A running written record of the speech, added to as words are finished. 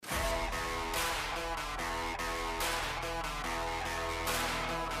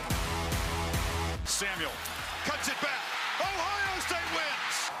Samuel cuts it back. Ohio State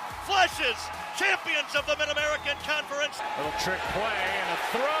wins. Flushes, champions of the Mid-American Conference. Little trick play and a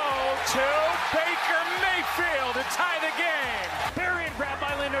throw to Baker Mayfield to tie the game. Buried, grab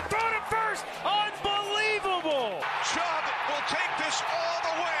by Linder, throw to first. Unbelievable. Chubb will take this all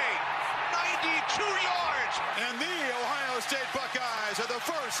the way. 92 yards. And the Ohio State Buckeyes are the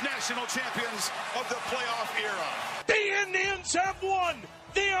first national champions of the playoff era. The Indians have won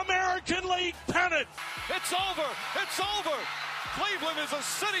the American League pennant. It's over. It's over. Cleveland is a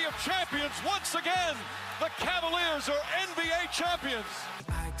city of champions once again. The Cavaliers are NBA champions.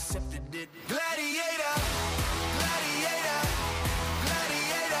 I accepted it. Gladiator, gladiator,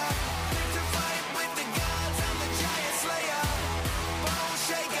 gladiator. Pick to fight with the gods. I'm the giant slayer. Bone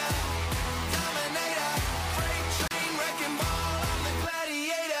shaker, dominator. Freight train, wrecking ball. I'm the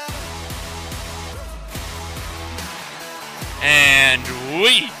gladiator. And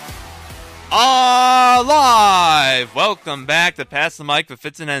we are live! Welcome back to Pass the Mic with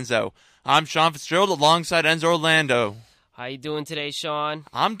Fitz and Enzo. I'm Sean Fitzgerald alongside Enzo Orlando. How you doing today, Sean?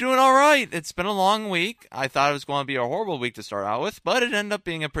 I'm doing all right. It's been a long week. I thought it was going to be a horrible week to start out with, but it ended up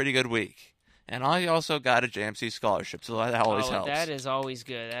being a pretty good week. And I also got a JMC scholarship, so that always helps. That is always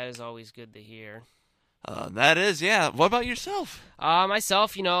good. That is always good to hear. That is, yeah. What about yourself?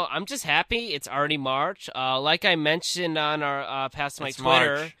 Myself, I'm just happy. It's already March. Like I mentioned on our Pass the Mic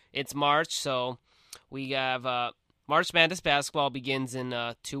Twitter, March. It's March, so we have March Madness basketball begins in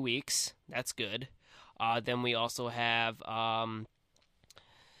 2 weeks. That's good. Then we also have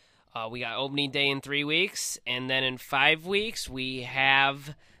we got opening day in 3 weeks, and then in 5 weeks we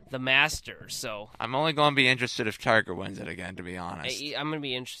have the Masters. So I'm only going to be interested if Tiger wins it again, to be honest. I'm going to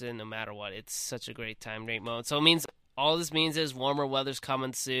be interested no matter what. It's such a great time, great moment. So it means all this means is warmer weather's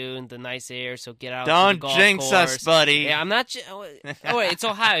coming soon, the nice air, so get out to the golf jinx course. us, buddy. Yeah, I'm not... Oh, wait, it's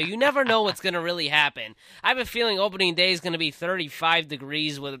Ohio. You never know what's going to really happen. I have a feeling opening day is going to be 35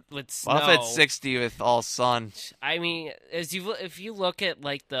 degrees with snow. Well, if it's 60 with all sun. I mean, if you look at,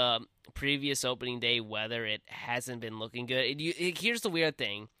 like, the previous opening day weather, it hasn't been looking good. Here's the weird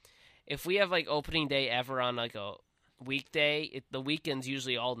thing. If we have, like, opening day ever on, like, a weekday, the weekend's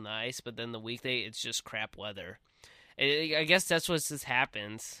usually all nice, but then the weekday, it's just crap weather. I guess that's what just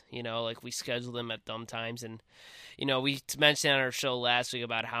happens, like we schedule them at dumb times. And, we mentioned on our show last week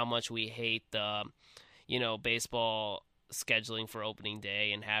about how much we hate the, baseball scheduling for opening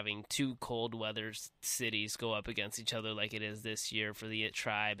day and having two cold weather cities go up against each other like it is this year for the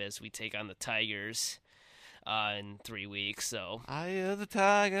Tribe as we take on the Tigers in 3 weeks. So I am the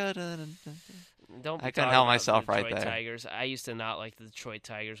Tiger. I couldn't help myself right there. Tigers. I used to not like the Detroit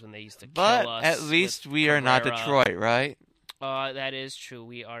Tigers when they used to kill but us. But at least we are not Cabrera. Detroit, right? That is true.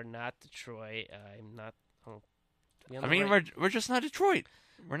 We are not Detroit. I'm not. I mean, we're just not Detroit.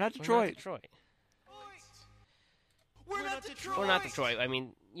 We're not Detroit. We're not Detroit. I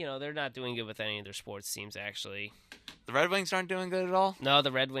mean, they're not doing good with any of their sports teams, actually. The Red Wings aren't doing good at all? No,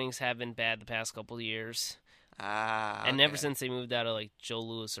 the Red Wings have been bad the past couple of years. Okay. And ever since they moved out of, like, Joe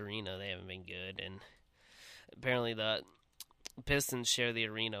Louis Arena, they haven't been good. And apparently the Pistons share the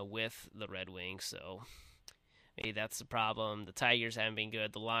arena with the Red Wings, so maybe that's the problem. The Tigers haven't been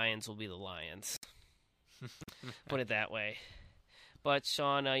good. The Lions will be the Lions. Put it that way. But,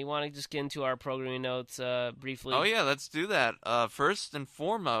 Sean, you want to just get into our programming notes briefly? Oh, yeah, let's do that. First and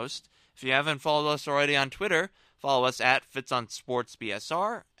foremost, if you haven't followed us already on Twitter, follow us at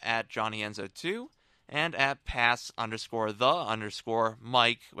FitzOnSportsBSR, at JohnnyEnzo2, and at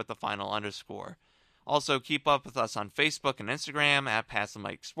pass_the_Mike with the final underscore. Also, keep up with us on Facebook and Instagram at Pass the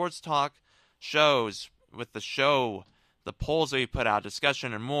Mike Sports Talk, shows with the show, the polls that we put out,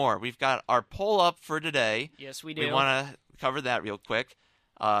 discussion, and more. We've got our poll up for today. Yes, we do. We want to cover that real quick.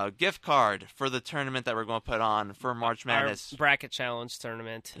 Gift card for the tournament that we're going to put on for March Madness. Our bracket challenge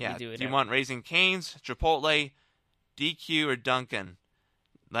tournament. Yeah. Do you want Raising Cane's, Chipotle, DQ, or Dunkin'?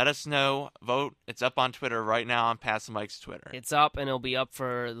 Let us know. Vote. It's up on Twitter right now on Pass the Mike's Twitter. It's up, and it'll be up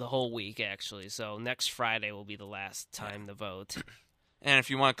for the whole week, actually. So next Friday will be the last time to vote. And if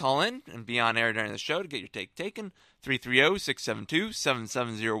you want to call in and be on air during the show to get your take taken,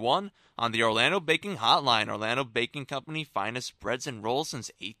 330-672-7701 on the Orlando Baking Hotline. Orlando Baking Company, finest breads and rolls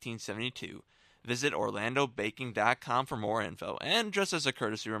since 1872. Visit orlandobaking.com for more info. And just as a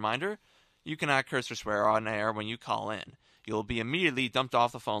courtesy reminder, you cannot curse or swear on air when you call in. You'll be immediately dumped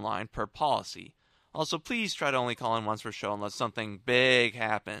off the phone line per policy. Also, please try to only call in once per show unless something big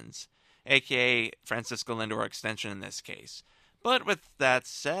happens, a.k.a. Francisco Lindor extension in this case. But with that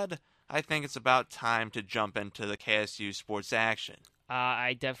said, I think it's about time to jump into the KSU sports action.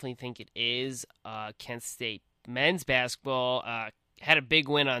 I definitely think it is. Kent State men's basketball had a big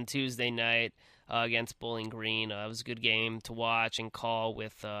win on Tuesday night against Bowling Green. It was a good game to watch and call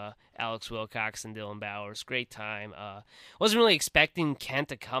with Alex Wilcox and Dylan Bowers. Great time. Wasn't really expecting Kent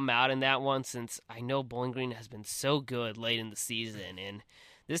to come out in that one since I know Bowling Green has been so good late in the season. And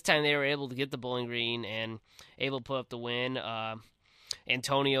this time they were able to get the Bowling Green and able to put up the win.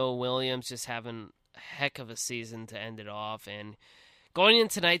 Antonio Williams just having a heck of a season to end it off. And going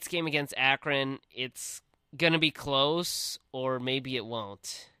into tonight's game against Akron, it's going to be close or maybe it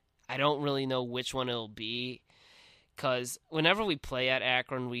won't. I don't really know which one it'll be because whenever we play at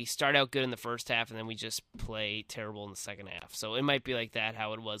Akron, we start out good in the first half and then we just play terrible in the second half. So it might be like that,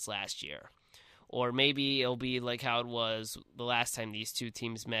 how it was last year. Or maybe it'll be like how it was the last time these two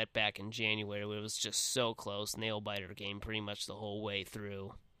teams met back in January, where it was just so close, nail-biter game pretty much the whole way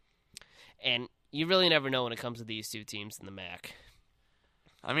through. And you really never know when it comes to these two teams in the MAC.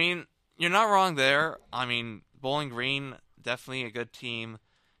 I mean, you're not wrong there. I mean, Bowling Green, definitely a good team.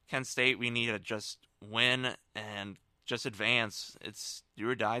 Kent State, we need to just win and just advance. It's do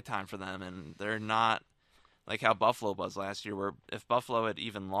or die time for them, and they're not like how Buffalo was last year, where if Buffalo had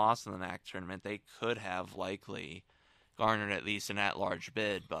even lost in the MAC tournament, they could have likely garnered at least an at-large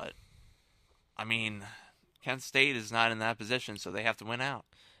bid. But, I mean, Kent State is not in that position, so they have to win out.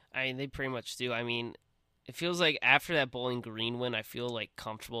 I mean, they pretty much do. I mean, it feels like after that Bowling Green win, I feel like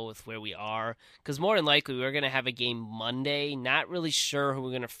comfortable with where we are. Because more than likely, we're going to have a game Monday. Not really sure who we're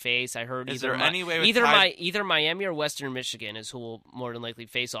going to face. I heard either Miami or Western Michigan is who will more than likely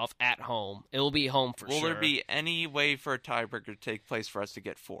face off at home. It will be home for sure. Will there be any way for a tiebreaker to take place for us to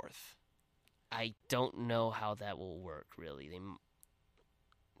get fourth? I don't know how that will work, really.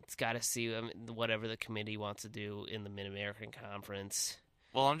 It's got to see whatever the committee wants to do in the Mid-American Conference.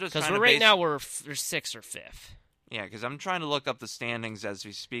 Well, I'm just because right now we're 6th or 5th. Yeah, because I'm trying to look up the standings as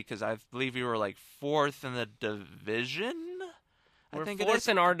we speak. Because I believe we were like 4th in the division. We're I think 4th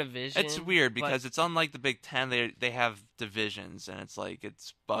in our division. It's weird because it's unlike the Big Ten. They have divisions, and it's like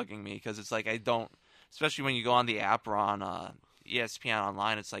it's bugging me because it's like I don't. Especially when you go on the app or on ESPN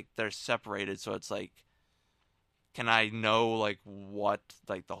online, it's like they're separated. So it's like, can I know like what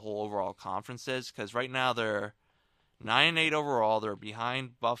like the whole overall conference is? Because right now they're 9-8 overall. They're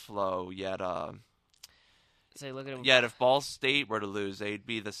behind Buffalo, yet so look at them. Yet if Ball State were to lose, they'd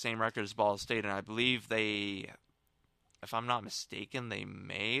be the same record as Ball State, and I believe they, if I'm not mistaken, they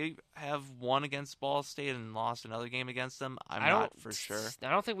may have won against Ball State and lost another game against them. I'm not for sure.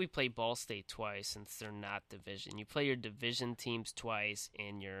 I don't think we play Ball State twice since they're not division. You play your division teams twice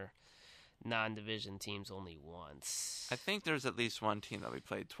and your non-division teams only once. I think there's at least one team that we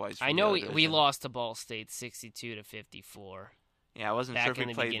played twice. I know we lost to Ball State 62-54. Yeah, I wasn't sure if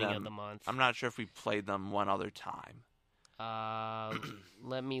we played them. Of the month. I'm not sure if we played them one other time.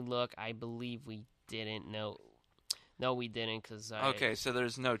 Let me look. I believe we didn't. No, we didn't because Okay, so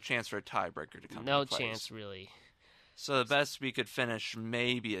there's no chance for a tiebreaker to come. No into place. chance, really. So the best we could finish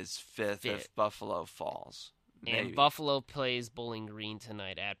maybe is 5th if Buffalo falls. Maybe. And Buffalo plays Bowling Green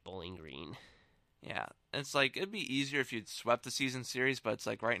tonight at Bowling Green. Yeah, it's like it'd be easier if you'd swept the season series, but it's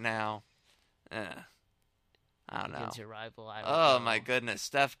like right now, I don't know. Against your rival, I don't know. My goodness,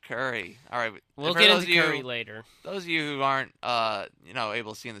 Steph Curry. All right, we'll get into Curry later. Those of you who aren't,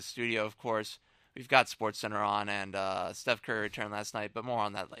 able to see in the studio, of course, we've got SportsCenter on, and Steph Curry returned last night, but more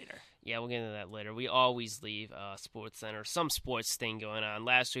on that later. Yeah, we'll get into that later. We always leave SportsCenter, some sports thing going on.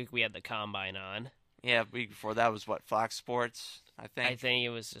 Last week we had the Combine on. Yeah, week before that was what, Fox Sports, I think? I think it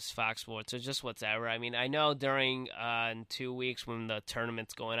was just Fox Sports or just whatever. I mean, I know during in 2 weeks when the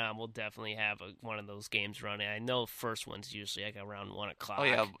tournament's going on, we'll definitely have one of those games running. I know first one's usually like around 1 o'clock. Oh,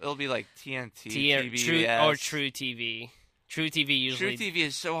 yeah, it'll be like TNT, TBS. Or True TV. True TV usually. True TV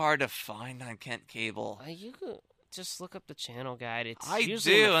is so hard to find on Kent Cable. You could just look up the channel guide. It's I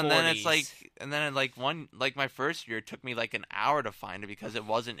usually do, in the and 40s. then it's my first year, it took me like an hour to find it because it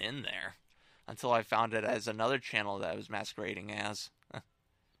wasn't in there. Until I found it as another channel that I was masquerading as.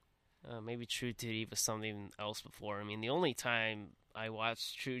 Maybe True TV was something else before. I mean, the only time I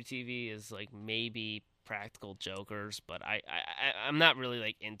watch True TV is like maybe Practical Jokers, but I'm not really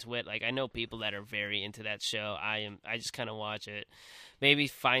like into it. Like I know people that are very into that show. I just kind of watch it. Maybe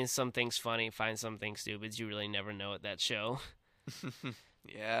find some things funny, find some things stupid. You really never know at that show.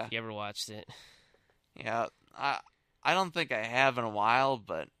 Yeah. You ever watched it? Yeah. I don't think I have in a while,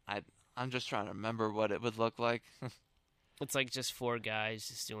 but I'm just trying to remember what it would look like. It's like just 4 guys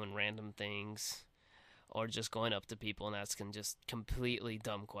just doing random things or just going up to people and asking just completely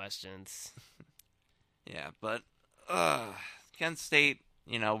dumb questions. Yeah, but Kent State,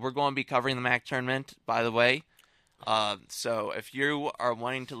 we're going to be covering the MAC tournament, by the way. So if you are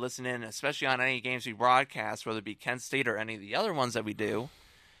wanting to listen in, especially on any games we broadcast, whether it be Kent State or any of the other ones that we do,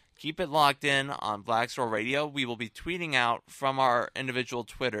 keep it locked in on Black Star Radio. We will be tweeting out from our individual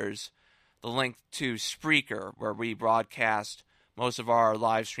Twitters the link to Spreaker, where we broadcast most of our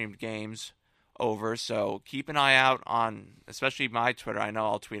live streamed games over. So keep an eye out on, especially my Twitter. I know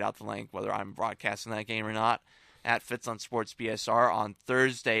I'll tweet out the link whether I'm broadcasting that game or not, at Fitz on Sports BSR on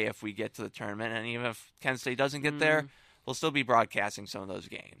Thursday if we get to the tournament. And even if Kent State doesn't get there, we'll still be broadcasting some of those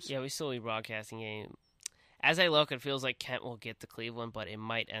games. Yeah, we still be broadcasting game. As I look, it feels like Kent will get to Cleveland, but it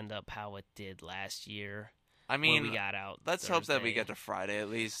might end up how it did last year. I mean, when we got out let's Thursday. hope that we get to Friday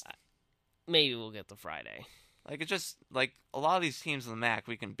at least. Maybe we'll get to Friday. Like, it's just, like, a lot of these teams in the MAC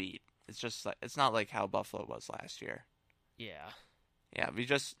we can beat. It's just, like, it's not like how Buffalo was last year. Yeah. Yeah,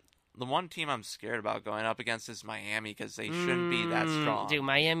 the one team I'm scared about going up against is Miami because they shouldn't be that strong. Dude,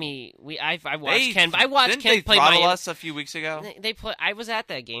 Miami, I watched Ken play throttle Miami. us a few weeks ago? I was at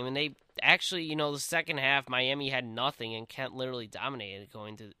that game, and they actually, the second half, Miami had nothing, and Kent literally dominated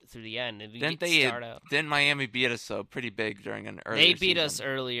going through the end. Didn't Miami beat us so pretty big during an earlier They beat season? us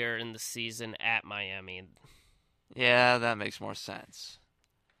earlier in the season at Miami. Yeah, that makes more sense.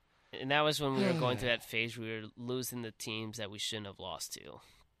 And that was when we were going through that phase where we were losing the teams that we shouldn't have lost to.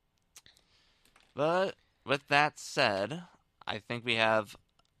 But with that said, I think we have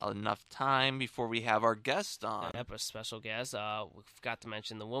enough time before we have our guest on. Yep, a special guest. We forgot to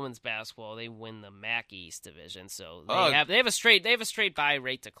mention the women's basketball. They win the MAC East division, so they have a straight bye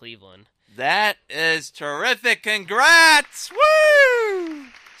rate to Cleveland. That is terrific! Congrats! Woo!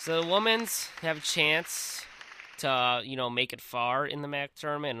 So the women's have a chance to make it far in the MAC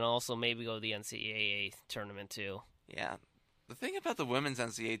tournament, and also maybe go to the NCAA tournament too. Yeah. The thing about the women's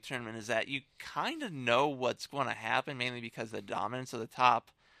NCAA tournament is that you kind of know what's going to happen, mainly because of the dominance of the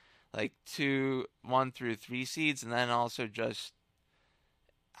top, 1 through 3 seeds, and then also just,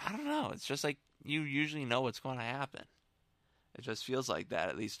 I don't know, it's just like you usually know what's going to happen. It just feels like that,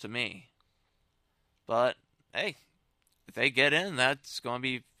 at least to me. But, hey, if they get in, that's going to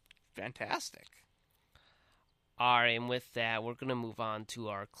be fantastic. All right, and with that, we're going to move on to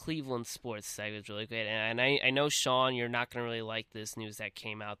our Cleveland sports segment really quick. And I know, Sean, you're not going to really like this news that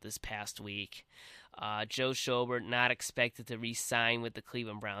came out this past week. Joe Schobert not expected to re-sign with the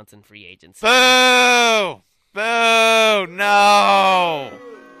Cleveland Browns in free agency. Boo! Boo! No!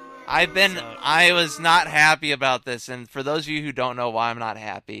 I was not happy about this, and for those of you who don't know why I'm not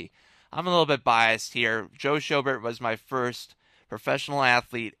happy, I'm a little bit biased here. Joe Schobert was my first professional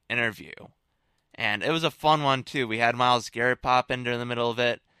athlete interview. And it was a fun one, too. We had Myles Garrett pop in during the middle of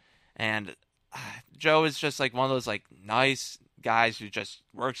it. And Joe is just one of those nice guys who just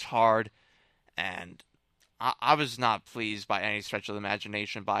works hard. And I was not pleased by any stretch of the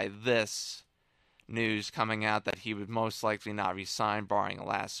imagination by this news coming out that he would most likely not resign, barring a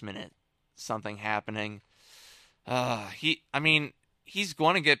last minute something happening. He's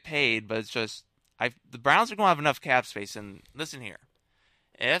going to get paid, but it's just the Browns are going to have enough cap space. And listen here.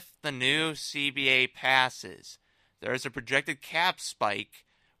 If the new CBA passes, there is a projected cap spike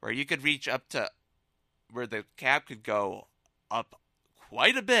where you could reach up to where the cap could go up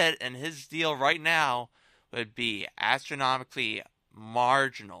quite a bit, and his deal right now would be astronomically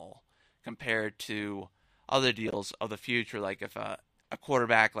marginal compared to other deals of the future, like if a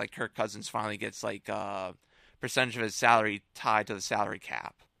quarterback like Kirk Cousins finally gets a percentage of his salary tied to the salary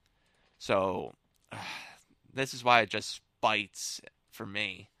cap. So this is why it just bites for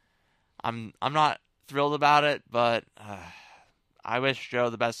me. I'm not thrilled about it, but I wish Joe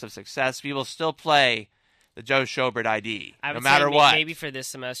the best of success. We will still play the Joe Schobert ID, no matter what. Maybe for this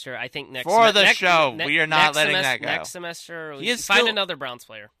semester. I think next for the show, we are not letting that go. Next semester, we find another Browns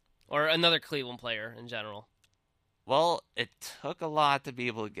player or another Cleveland player in general. Well, it took a lot to be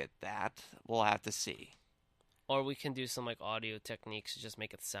able to get that. We'll have to see. Or we can do some audio techniques to just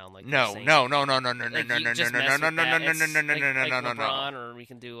make it sound like no, or we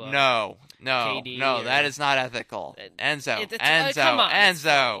can do no, KD that is not ethical. Enzo. Come on,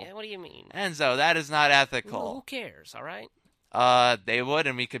 Enzo. What do you mean? Enzo, that is not ethical. Well, who cares? All right. They would,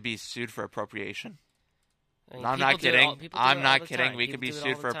 and we could be sued for appropriation. I'm not kidding. We could be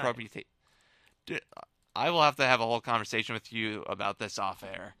sued for appropriation. I will have to have a whole conversation with you about this off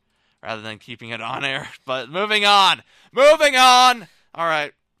air, rather than keeping it on air. But moving on. All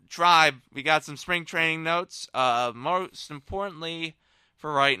right, Tribe, we got some spring training notes. Most importantly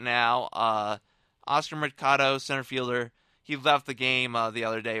for right now, Oscar Mercado, center fielder, he left the game the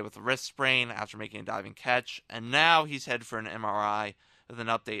other day with a wrist sprain after making a diving catch, and now he's headed for an MRI with an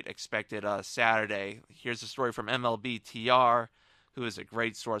update expected Saturday. Here's a story from MLB.tr, who is a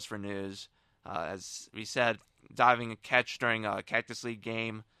great source for news. As we said, diving a catch during a Cactus League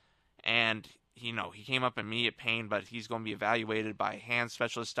game, and he came up in immediate pain, but he's going to be evaluated by hand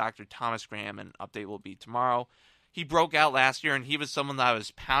specialist Dr. Thomas Graham, and update will be tomorrow. He broke out last year, and he was someone that I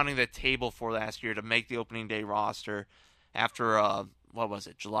was pounding the table for last year to make the opening day roster after,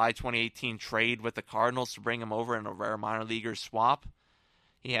 July 2018 trade with the Cardinals to bring him over in a rare minor leaguer swap.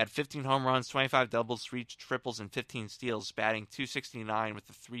 He had 15 home runs, 25 doubles, 3 triples, and 15 steals, batting .269 with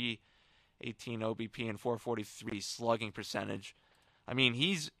a .318 OBP and .443 slugging percentage. I mean,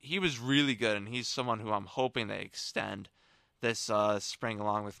 he was really good, and he's someone who I'm hoping they extend this spring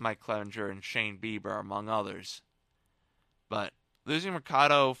along with Mike Clevenger and Shane Bieber, among others. But losing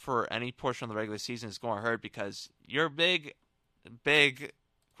Mercado for any portion of the regular season is going to hurt because your big,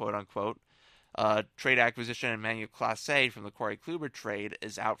 quote-unquote, trade acquisition Emmanuel Clase from the Corey Kluber trade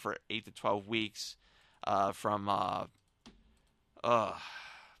is out for 8 to 12 weeks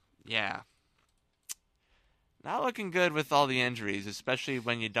Not looking good with all the injuries, especially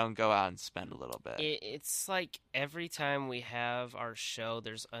when you don't go out and spend a little bit. It's like every time we have our show,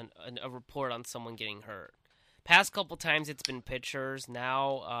 there's a report on someone getting hurt. Past couple times it's been pitchers.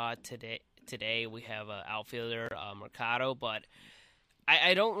 Now today we have an outfielder, Mercado, but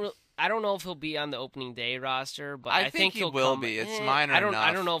I don't know if he'll be on the opening day roster, but I think he will be. It's minor enough.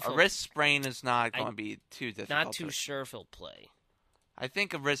 I don't know if a wrist sprain is not going to be too difficult. Not too sure if he'll play. I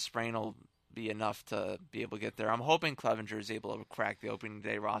think a wrist sprain will be enough to be able to get there. I'm hoping Clevenger is able to crack the opening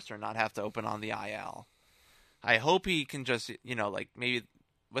day roster and not have to open on the IL. I hope he can just,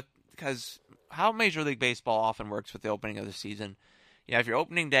 because how Major League Baseball often works with the opening of the season, you have your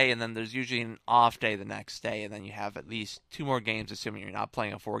opening day, and then there's usually an off day the next day, and then you have at least 2 more games, assuming you're not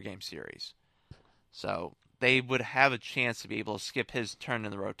playing a 4-game series. So they would have a chance to be able to skip his turn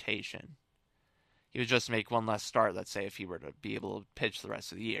in the rotation. He would just make one less start, let's say, if he were to be able to pitch the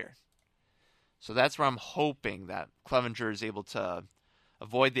rest of the year. So that's where I'm hoping that Clevenger is able to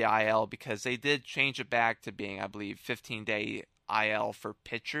avoid the IL, because they did change it back to being, I believe, 15-day IL for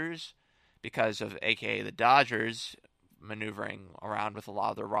pitchers because of AKA the Dodgers maneuvering around with a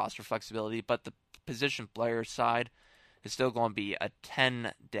lot of their roster flexibility, but the position player side is still going to be a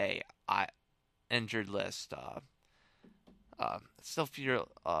 10-day injured list. I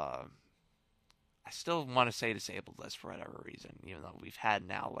still want to say disabled list for whatever reason, even though we've had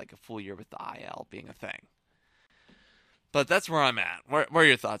now like a full year with the IL being a thing. But that's where I'm at. What are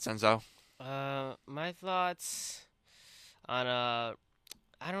your thoughts, Enzo? My thoughts on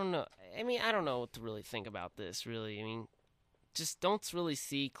I don't know. I mean, I don't know what to really think about this, really. I mean, just don't really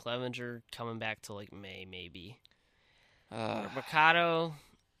see Clevenger coming back till like May, maybe. Mercado,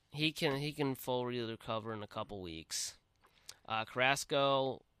 he can fully recover in a couple weeks.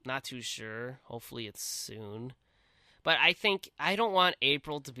 Carrasco, not too sure. Hopefully it's soon. But I don't want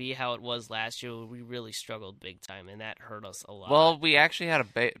April to be how it was last year, where we really struggled big time, and that hurt us a lot. Well, we actually had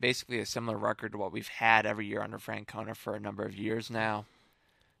basically a similar record to what we've had every year under Francona for a number of years now.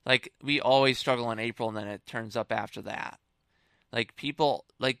 Like, we always struggle in April, and then it turns up after that. Like, people,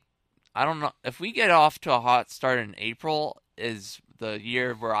 I don't know. If we get off to a hot start in April is the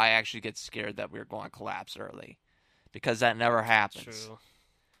year where I actually get scared that we're going to collapse early. Because that never happens. True.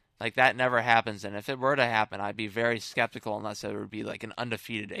 Like, that never happens, and if it were to happen, I'd be very skeptical unless it would be like an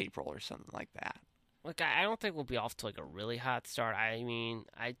undefeated April or something like that. Look, I don't think we'll be off to like a really hot start. I mean,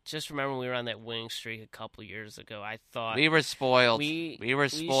 I just remember when we were on that winning streak a couple years ago. I thought we were spoiled. We were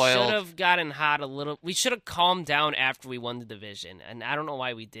spoiled. We should have gotten hot a little. We should have calmed down after we won the division, and I don't know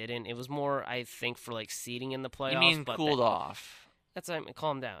why we didn't. It was more, I think, for like seeding in the playoffs. You mean cooled off? That's what I mean.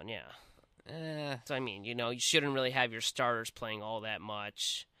 Calm down, yeah. That's what I mean. You shouldn't really have your starters playing all that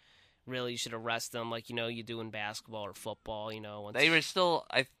much. Really, you should arrest them like you do in basketball or football.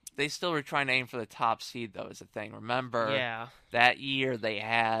 They still were trying to aim for the top seed, though, is the thing. Remember, that year they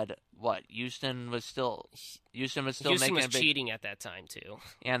had Houston was still cheating at that time too,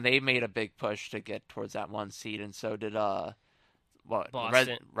 and they made a big push to get towards that 1 seed, and so did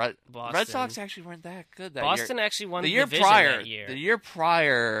Boston. Red Sox actually weren't that good that year. Boston actually won the year division prior. That year. The year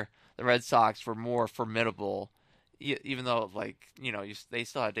prior, the Red Sox were more formidable. Even though, they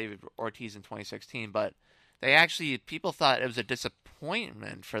still had David Ortiz in 2016, but people thought it was a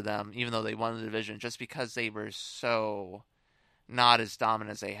disappointment for them, even though they won the division, just because they were so not as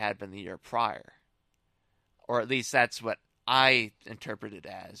dominant as they had been the year prior. Or at least that's what I interpreted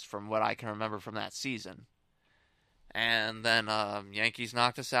as, from what I can remember from that season. And then Yankees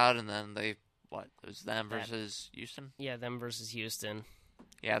knocked us out, and then it was them versus Houston? Yeah, them versus Houston.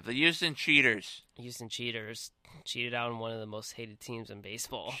 Yeah, the Houston Cheaters. Houston Cheaters cheated out on one of the most hated teams in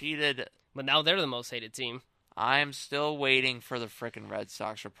baseball. Cheated. But now they're the most hated team. I'm still waiting for the frickin' Red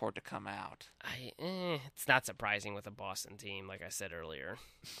Sox report to come out. It's not surprising with a Boston team, like I said earlier.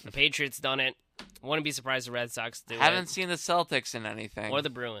 The Patriots done it. Wouldn't be surprised the Red Sox do it. Haven't seen the Celtics in anything. Or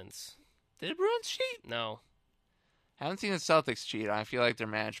the Bruins. Did the Bruins cheat? No. Haven't seen the Celtics cheat. I feel like their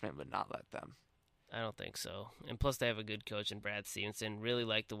management would not let them. I don't think so. And plus, they have a good coach in Brad Stevenson. Really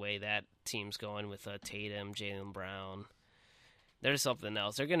like the way that team's going with Tatum, Jaylen Brown. There's something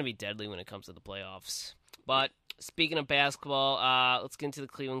else. They're going to be deadly when it comes to the playoffs. But speaking of basketball, let's get into the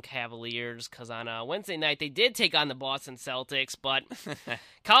Cleveland Cavaliers, because on Wednesday night they did take on the Boston Celtics, but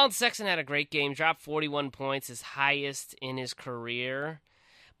Colin Sexton had a great game, dropped 41 points, his highest in his career,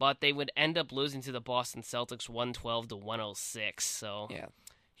 but they would end up losing to the Boston Celtics 112-106. So yeah,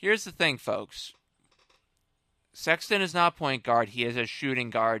 here's the thing, folks. Sexton is not point guard. He is a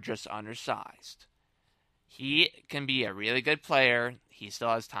shooting guard, just undersized. He can be a really good player. He still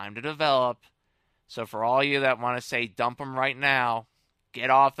has time to develop. So for all you that want to say dump him right now, get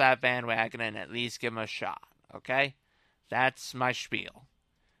off that bandwagon and at least give him a shot, okay? That's my spiel.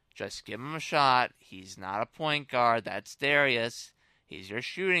 Just give him a shot. He's not a point guard. That's Darius. He's your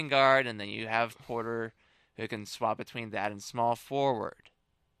shooting guard, and then you have Porter who can swap between that and small forward,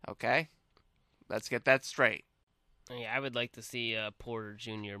 okay? Let's get that straight. Yeah, I would like to see Porter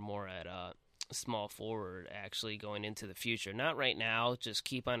Jr. more at small forward, actually, going into the future. Not right now, just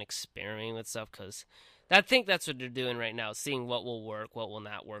keep on experimenting with stuff, because I think that's what they're doing right now, seeing what will work, what will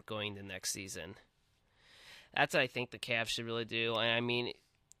not work going into next season. That's what I think the Cavs should really do. And I mean,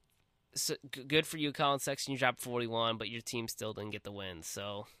 so, good for you, Colin Sexton. You dropped 41, but your team still didn't get the win.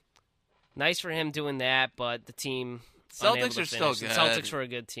 So, nice for him doing that, but the team... Celtics are still good. The Celtics were a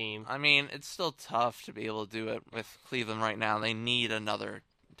good team. I mean, it's still tough to be able to do it with Cleveland right now. They need another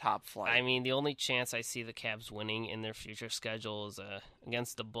top flight. I mean, the only chance I see the Cavs winning in their future schedule is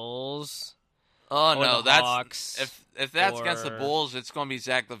against the Bulls. Oh no, that's Hawks, if that's against the Bulls, it's going to be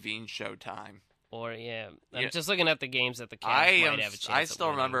Zach LaVine's showtime. Or I'm just looking at the games that the Cavs might have a chance. I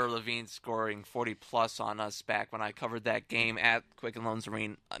still remember LaVine scoring 40+ on us back when I covered that game at Quicken Loans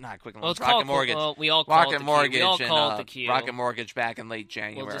Arena, not Quicken Loans, Rocket Mortgage. Well, we all called Rocket Mortgage. We all called the Q. Rocket Mortgage back in late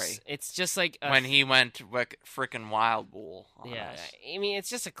January. It's just like when he went frickin' Wild Bull. Yeah, I mean, it's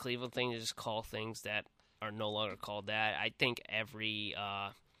just a Cleveland thing to just call things that are no longer called that. I think every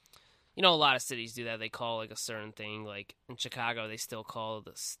a lot of cities do that. They call like a certain thing. Like in Chicago, they still call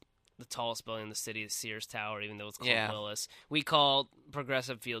the tallest building in the city the Sears Tower, even though it's called Willis. We call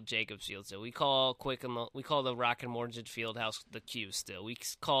Progressive Field Jacobs Field still. We call the Rocket Mortgage Field House the Q still. We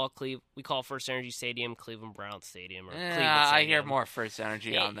call First Energy Stadium Cleveland Browns Stadium. Or Cleveland Stadium. I hear more First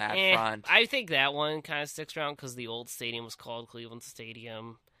Energy on that front. I think that one kind of sticks around because the old stadium was called Cleveland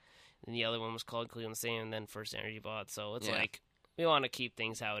Stadium, and the other one was called Cleveland Stadium, and then First Energy bought. So it's like, we want to keep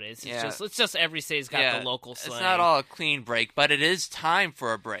things how it is. It's just every city's got the local slang. It's not all a clean break, but it is time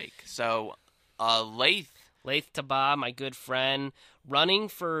for a break. So, Laith Taba, my good friend, running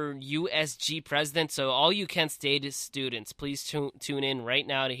for USG president. So all you Kent State students, please tune in right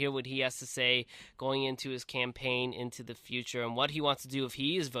now to hear what he has to say going into his campaign into the future and what he wants to do if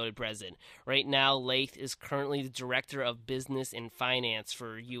he is voted president. Right now, Laith is currently the director of business and finance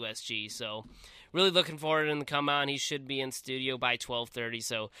for USG. So really looking forward to him to come on. He should be in studio by 12:30,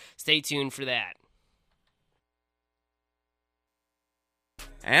 so stay tuned for that.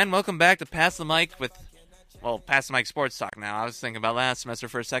 And welcome back to Pass the Mic Pass the Mic Sports Talk now. I was thinking about last semester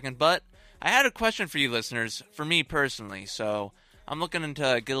for a second, but I had a question for you listeners, for me personally. So I'm looking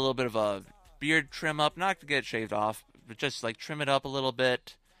to get a little bit of a beard trim up, not to get it shaved off, but just like trim it up a little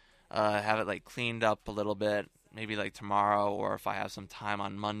bit, have it like cleaned up a little bit, maybe like tomorrow or if I have some time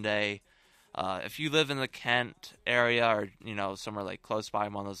on Monday. If you live in the Kent area or, somewhere like close by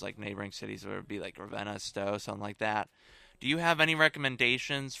one of those like neighboring cities where it would be like Ravenna, Stowe, something like that, do you have any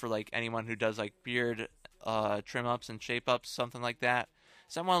recommendations for like anyone who does like beard trim ups and shape ups, something like that?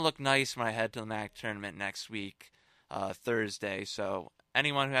 So I want to look nice when I head to the MAC tournament next week, Thursday. So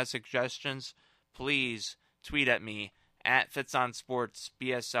anyone who has suggestions, please tweet at me at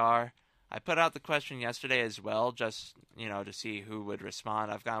FitsOnSportsBSR. I put out the question yesterday as well, just, to see who would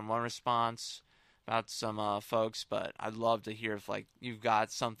respond. I've gotten one response about some folks, but I'd love to hear if, like, you've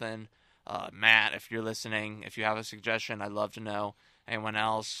got something. Matt, if you're listening, if you have a suggestion, I'd love to know. Anyone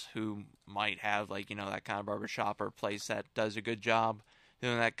else who might have, like, that kind of barbershop or place that does a good job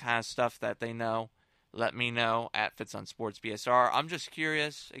doing that kind of stuff that they know, let me know at FitsOnSportsBSR. I'm just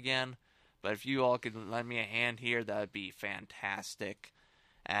curious, again, but if you all could lend me a hand here, that would be fantastic,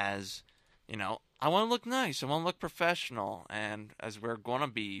 as... I want to look nice. I want to look professional. And as we're going to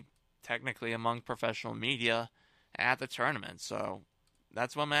be technically among professional media at the tournament. So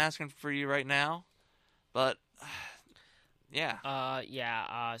that's what I'm asking for you right now. But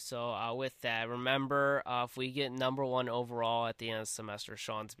Yeah. So with that, remember, if we get number 1 overall at the end of the semester,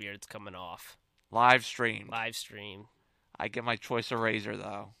 Sean's beard's coming off. Live stream. I get my choice of razor,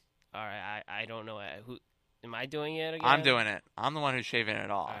 though. All right, I don't know. Who am I doing it again? I'm doing it. I'm the one who's shaving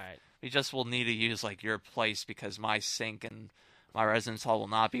it off. All right. We just will need to use, like, your place because my sink and my residence hall will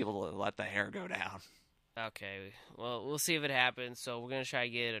not be able to let the hair go down. Okay, well, we'll see if it happens. So we're going to try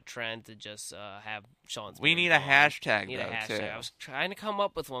to get a trend to just have Sean's beard. We need a hashtag, Need though, a hashtag. too. I was trying to come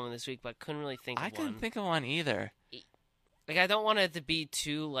up with one this week, but couldn't really think of one. I couldn't think of one either. Like, I don't want it to be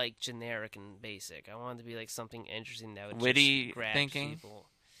too, like, generic and basic. I want it to be, like, something interesting that would Witty just grab thinking? people.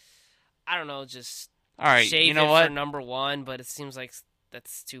 I don't know, just All right, shave you know it what? for number 1, but it seems like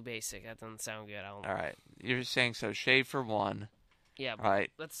that's too basic. That doesn't sound good. I don't know. All right, you're saying so. Shave for 1. Yeah, but Right.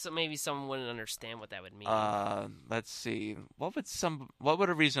 maybe someone wouldn't understand what that would mean. Let's see. What would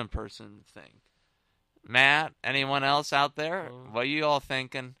a reasonable person think? Matt, anyone else out there? What are you all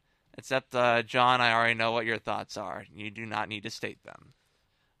thinking? Except John, I already know what your thoughts are. You do not need to state them.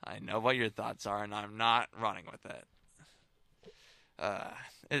 I know what your thoughts are, and I'm not running with it.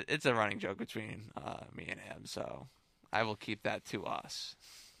 It's a running joke between me and him, so I will keep that to us.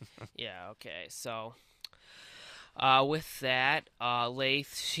 Yeah, okay. So, with that,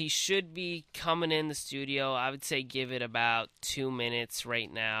 Lath, he should be coming in the studio. I would say give it about 2 minutes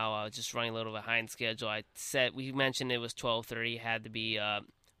right now. Just running a little behind schedule. We mentioned it was 12:30. Had to be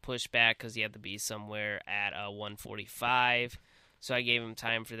pushed back because he had to be somewhere at 1:45. So I gave him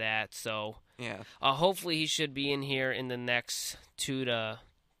time for that. So yeah, hopefully he should be in here in the next two to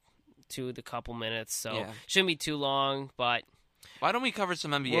couple minutes. So shouldn't be too long, but. Why don't we cover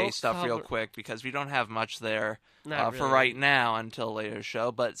some NBA stuff real quick, because we don't have much there really. for right now until later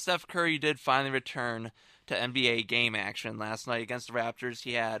show. But Steph Curry did finally return to NBA game action last night against the Raptors.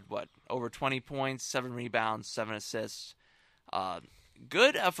 He had, over 20 points, 7 rebounds, 7 assists.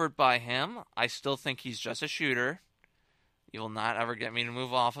 Good effort by him. I still think he's just a shooter. You will not ever get me to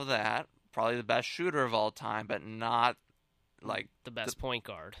move off of that. Probably the best shooter of all time, but not like the best point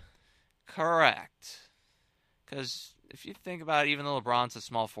guard. Correct. Because if you think about it, even though LeBron's a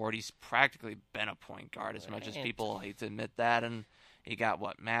small forward, he's practically been a point guard, as much as people hate to admit that. And he got,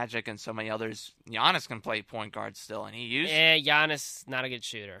 Magic and so many others. Giannis can play point guard still, and he used... Yeah, Giannis, not a good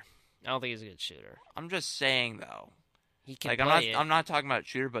shooter. I don't think he's a good shooter. I'm just saying, though. He can play I'm not talking about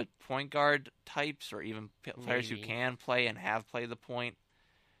shooter, but point guard types, or even players who can play and have played the point.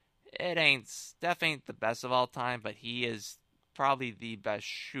 Steph ain't the best of all time, but he is probably the best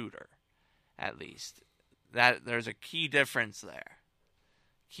shooter, at least. That there's a key difference there.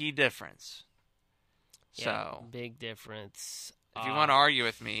 Key difference. Yeah, so big difference. If you want to argue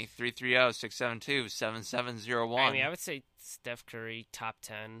with me, 330-672-7701. I mean, I would say Steph Curry, top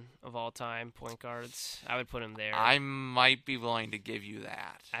 10 of all time point guards. I would put him there. I might be willing to give you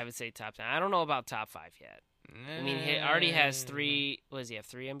that. I would say top 10. I don't know about top 5 yet. I mean, he already has 3. What does he have?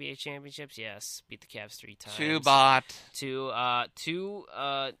 3 NBA championships? Yes, beat the Cavs 3 times. 2 bot. 2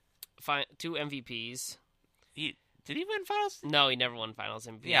 MVPs. Did he win finals? No, he never won finals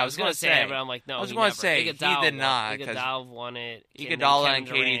MVP. Yeah, I was going to say, but I'm like, no, I was going to say he did not. Iguodala won it. Iguodala and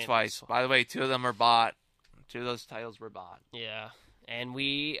KD twice. By the way, 2 of them are bought. 2 of those titles were bought. Yeah, and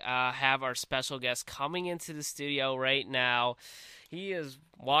we have our special guest coming into the studio right now. He is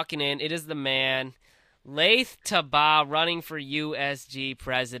walking in. It is the man, Lath Tabah, running for USG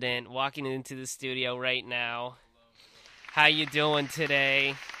president, walking into the studio right now. How you doing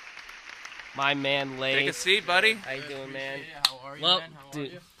today? My man, Lath. Take a seat, buddy. How you doing, man? How are you, man? How are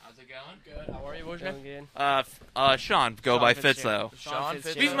you? How's it going? Good. How are you, Wojciech? Doing good. Sean, go by Fitz, though. Sean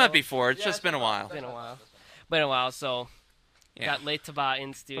Fitzgerald. We've met before. It's just been a while. Been a while, so got Lath Tabah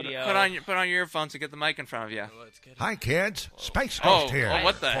in studio. Put on your earphones and get the mic in front of you. Hi, kids. Space Ghost here. Oh,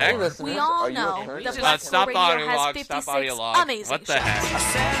 what the heck? We all know the Black Stop Radio audio has log. 56 Stop audio log. amazing What the heck?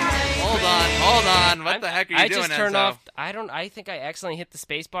 shows. Hold on. What the heck are you doing, I just turned Enzo? off. I think I accidentally hit the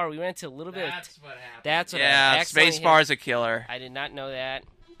space bar. We went into a little bit. That's what happened. That's what. Yeah, I accidentally space hit. bar's a killer. I did not know that.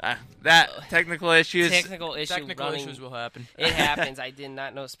 Technical issues. Technical Technical issues will happen. It happens. I did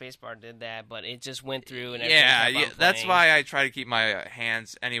not know Spacebar did that, but it just went through and Yeah, that's why I try to keep my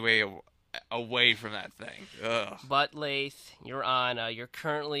hands anyway away from that thing. Ugh. But Lath, you're on. You're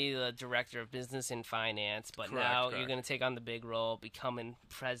currently the director of business and finance, but now you're going to take on the big role, becoming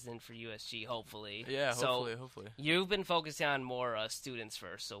president for USG. Hopefully, Yeah, So hopefully. you've been focusing on more students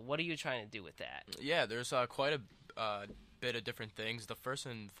first. So what are you trying to do with that? Yeah, there's quite a bit of different things. The first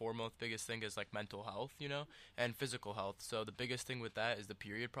and foremost biggest thing is like mental health, and physical health. So the biggest thing with that is the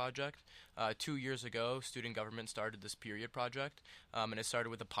Period Project. 2 years ago, student government started this Period Project, and it started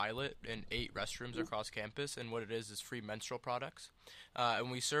with a pilot in 8 restrooms across campus. And what it is free menstrual products.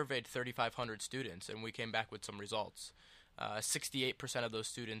 And we surveyed 3,500 students, and we came back with some results. 68% of those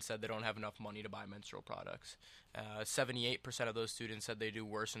students said they don't have enough money to buy menstrual products. 78% of those students said they do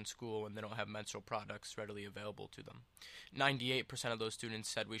worse in school when they don't have menstrual products readily available to them. 98% of those students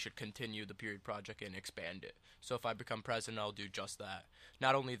said we should continue the Period Project and expand it. So if I become president, I'll do just that.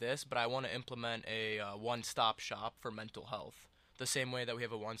 Not only this, but I want to implement a one-stop shop for mental health. The same way that we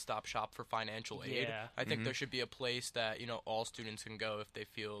have a one-stop shop for financial aid. Yeah. I think there should be a place that, all students can go if they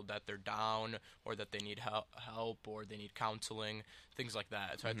feel that they're down or that they need help or they need counseling, things like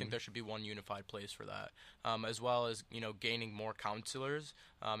that. So I think there should be one unified place for that, as well as, gaining more counselors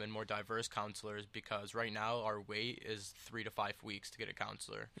and more diverse counselors, because right now our wait is 3 to 5 weeks to get a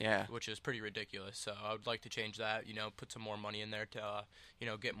counselor, which is pretty ridiculous. So I would like to change that, put some more money in there to,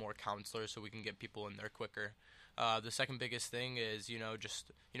 get more counselors so we can get people in there quicker. The second biggest thing is,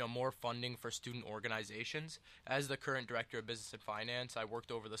 just more funding for student organizations. As the current director of business and finance, I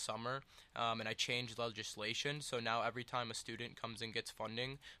worked over the summer, and I changed legislation. So now every time a student comes and gets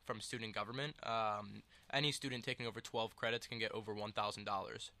funding from student government, any student taking over 12 credits can get over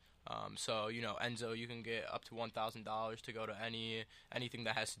 $1,000. So, Enzo, you can get up to $1,000 to go to anything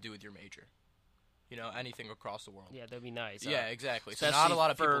that has to do with your major. Anything across the world. Yeah, that'd be nice. Yeah, exactly. So not a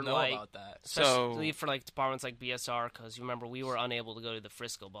lot of people know about that. Especially for departments like BSR, because you remember we were unable to go to the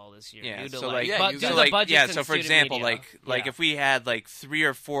Frisco Ball this year. Yeah, so for example, if we had 3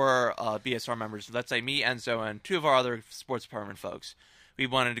 or 4 BSR members, let's say me, Enzo, and 2 of our other sports department folks, we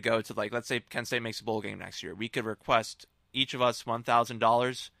wanted to go to let's say Kent State makes a bowl game next year. We could request each of us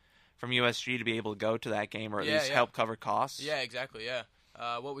 $1,000 from USG to be able to go to that game, or at least help cover costs. Yeah, exactly. Yeah.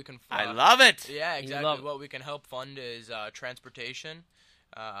 What we can I love it. Yeah, exactly. What we can help fund is transportation,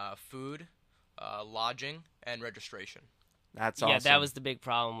 food, lodging, and registration. That's awesome. Yeah, that was the big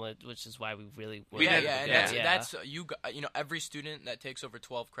problem which is why we really that's every student that takes over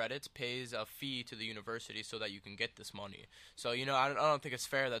 12 credits pays a fee to the university so that you can get this money. So I don't think it's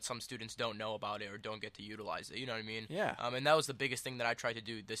fair that some students don't know about it or don't get to utilize it. You know what I mean? Yeah. And that was the biggest thing that I tried to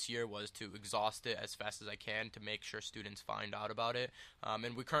do this year, was to exhaust it as fast as I can to make sure students find out about it.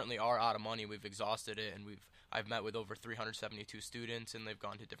 And we currently are out of money. We've exhausted it, and I've met with over 372 students, and they've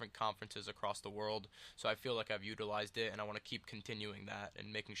gone to different conferences across the world. So I feel like I've utilized it, and I want to keep continuing that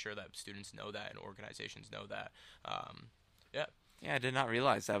and making sure that students know that and organizations know that. Yeah, I did not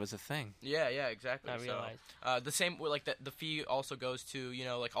realize that was a thing. Yeah, exactly. I realized. The same, the fee also goes to,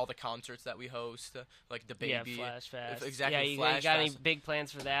 all the concerts that we host, like the Baby. Yeah, Flash Fest. Exactly, Yeah, you Flash got any Fest. big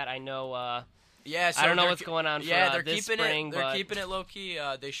plans for that? I know... Yeah, so I don't know what's going on for they're this keeping spring, They're keeping it low-key.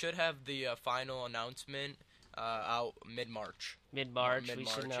 They should have the final announcement out mid-March. Mid-March, we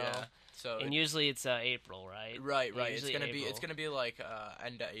should know. Yeah. So usually it's April, right? Right. Usually It's gonna be like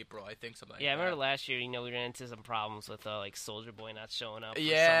end of April, I think, something. Yeah, like I remember that. last year. We ran into some problems with Soldier Boy not showing up. For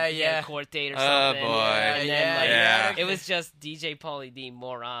Yeah. some court date or Oh, something. boy. And then Yeah. it was just DJ Pauly D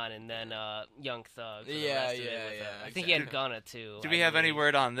moron, and then Young Thug. For the rest of it with I think he had Gunna too. Do we have any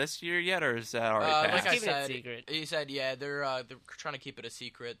word on this year yet, or is that already passed? Like I said, secret. He said, they're trying to keep it a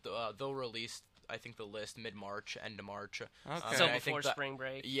secret. They'll release, I think, the list mid-March, end of March. Okay. So before spring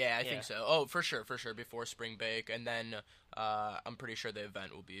break? Yeah, I think so. Oh, for sure, before spring break. And then I'm pretty sure the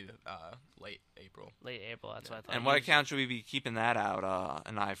event will be late April. Late April, that's what I thought. And what account should we be keeping that out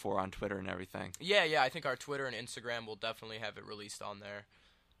an eye for on Twitter and everything? Yeah, I think our Twitter and Instagram will definitely have it released on there.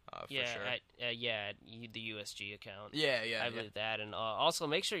 For sure. The USG account. Yeah. I believe that, and also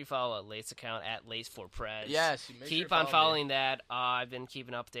make sure you follow Lace account at Lace4Prez. Yes, keep on following that. I've been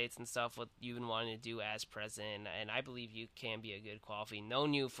keeping updates and stuff what you've been wanting to do as president, and I believe you can be a good coffee.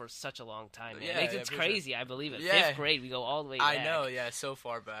 Known you for such a long time, man. It's crazy. Sure. I believe it. Yeah. 5th grade, we go all the way back. I know. Yeah, so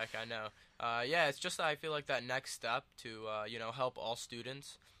far back. I know. It's just that I feel like that next step to help all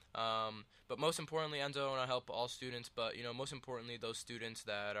students. But most importantly, Enzo, I want to help all students, but, most importantly, those students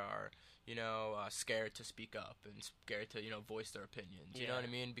that are, scared to speak up and scared to, voice their opinions. You know what I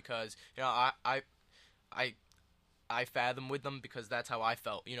mean? Because, I fathom with them because that's how I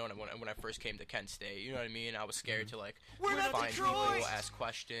felt, when I first came to Kent State. You know what I mean? I was scared to, find people, ask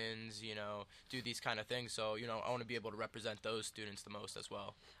questions, do these kind of things. So, I want to be able to represent those students the most as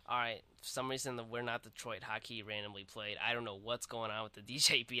well. All right. For some reason, the We're Not Detroit hockey randomly played. I don't know what's going on with the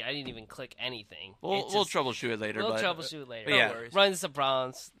DJP. I didn't even click anything. We'll troubleshoot it later. We'll troubleshoot later. Yeah. No worries. Run into some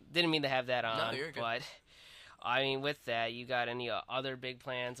problems. Didn't mean to have that on. No, you're good. But, I mean, with that, you got any other big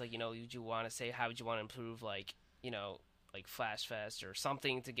plans? Would you want to say, how would you want to improve, like Flash Fest or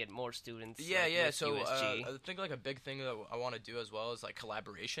something to get more students. Yeah, like, yeah. with So USG. I think like a big thing that I want to do as well is like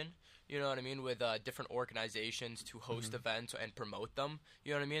collaboration. You know what I mean, with different organizations to host events and promote them.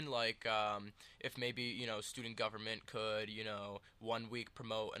 You know what I mean, like if maybe student government could 1 week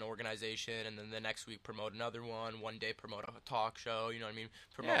promote an organization and then the next week promote another one day promote a talk show. You know what I mean,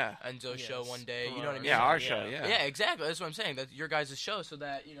 promote Enzo's show one day. You know what I mean? Yeah, our show. Yeah. Yeah, exactly. That's what I'm saying. That's your guys' show, so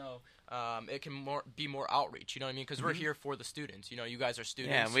that it can be more outreach. You know what I mean? Because we're here for the students. You guys are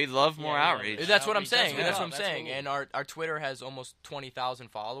students. Yeah, and we love more outreach. That's what I'm saying. That's That's what I'm what saying. we And our Twitter has almost 20,000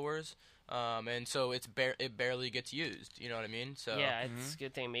 followers. And so it barely gets used. You know what I mean? So yeah, it's a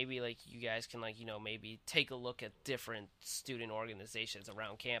good thing. Maybe like you guys can maybe take a look at different student organizations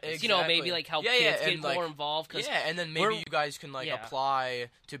around campus. Exactly. Maybe like help kids get more involved. Cause and then maybe you guys can apply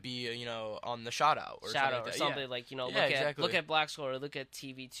to be on the shout out or something like look at Black Squirrel, look at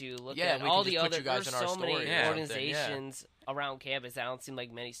TV2, look at we all can the just put other. you guys There's in our so many story organizations around campus that don't seem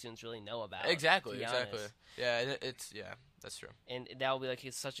like many students really know about. Exactly. To be Exactly. honest. Yeah, that's true. And that would be like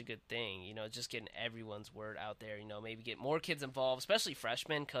it's such a good thing, just getting everyone's word out there. Maybe get more kids involved, especially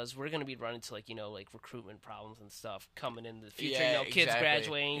freshmen, because we're going to be running to like recruitment problems and stuff coming in the future. Yeah, Kids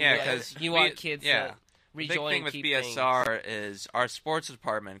graduating. Yeah, because you want kids to rejoin. The big thing with BSR is our sports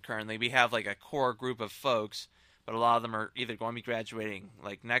department. Currently, we have like a core group of folks, but a lot of them are either going to be graduating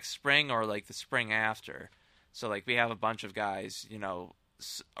like next spring or like the spring after. So like we have a bunch of guys,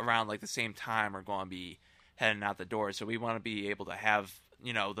 around like the same time are going to be heading out the door. So we want to be able to have,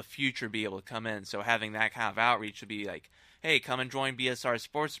 the future be able to come in. So having that kind of outreach would be like, hey, come and join BSR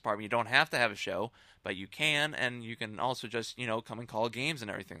sports department. You don't have to have a show, but you can. And you can also just, come and call games and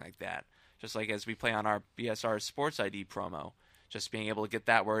everything like that. Just like as we play on our BSR sports ID promo, just being able to get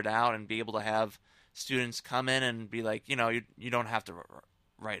that word out and be able to have students come in and be like, you don't have to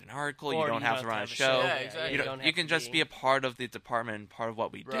write an article. Or you don't have to run a show. Yeah, exactly. You can just be a part of the department, part of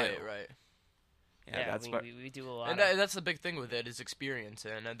what we do. Right. Yeah, that's what we do a lot. And that's the big thing with it is experience,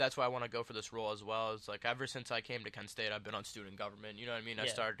 and that's why I want to go for this role as well. It's like ever since I came to Kent State, I've been on student government. You know what I mean? I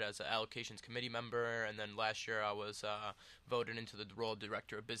started as an allocations committee member, and then last year I was voted into the role of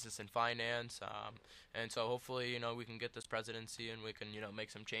director of business and finance. And so hopefully, we can get this presidency and we can,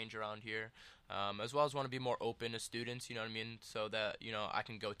 make some change around here. As well as want to be more open to students, you know what I mean? So that, I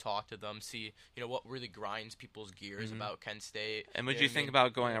can go talk to them, see, what really grinds people's gears about Kent State. And would you think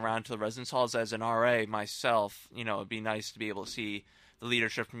about going around to the residence halls as an RA myself? It'd be nice to be able to see the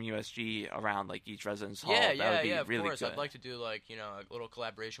leadership from USG around like each residence hall. That would be of really course. good. I'd like to do like a little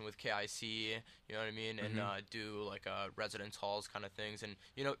collaboration with KIC, you know what I mean, and do like residence halls kind of things, and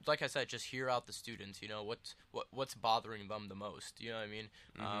like I said, just hear out the students. What's bothering them the most. You know what I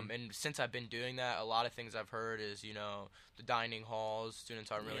mean? And since I've been doing that, a lot of things I've heard is the dining halls.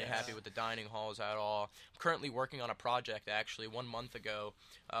 Students aren't really happy with the dining halls at all. I'm currently working on a project actually. 1 month ago,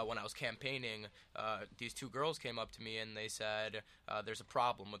 when I was campaigning, these two girls came up to me and they said, there's a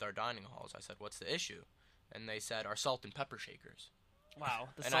problem with our dining halls. I said, what's the issue? And they said, our salt and pepper shakers. Wow,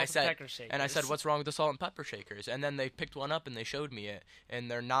 the and salt I said, and pepper shakers. And I said, what's wrong with the salt and pepper shakers? And then they picked one up and they showed me it,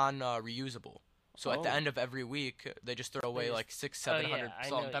 and they're non-reusable. So at the end of every week, they just throw away like 600-700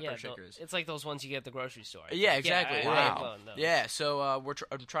 salt and pepper shakers. It's like those ones you get at the grocery store. Yeah, exactly. Wow. Yeah, so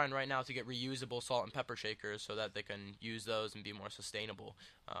I'm trying right now to get reusable salt and pepper shakers so that they can use those and be more sustainable.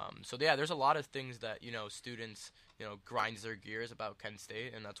 So yeah, there's a lot of things that students grinds their gears about Kent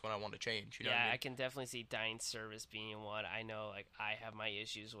State, and that's what I want to change. You know what I mean? I can definitely see dine service being one. I know, like, I have my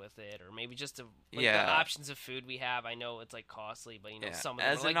issues with it, or maybe just the options of food we have. I know it's like costly, but some of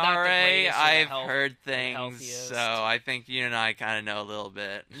them as are, like, an not RA, the greatest or I've the heard things, so I think you and I kind of know a little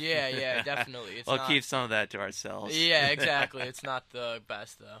bit. Yeah, definitely. It's we'll keep some of that to ourselves. Yeah, exactly. It's not the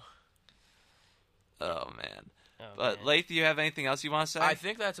best though. Oh man. But, Lath, do you have anything else you want to say? I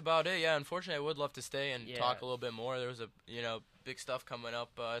think that's about it, yeah. Unfortunately, I would love to stay and talk a little bit more. There's big stuff coming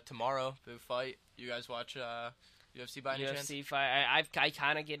up tomorrow, big fight. You guys watch UFC by any chance? UFC fight. I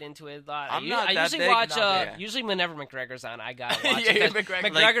kind of get into it a lot. I'm not I that usually big, watch. not big. Usually, whenever McGregor's on, I gotta watch.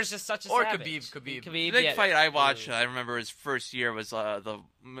 McGregor's just such a or savage. Khabib. The big fight I watched, I remember his first year was the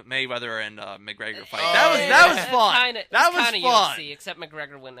Mayweather and McGregor fight. That was fun. That was fun. UFC, except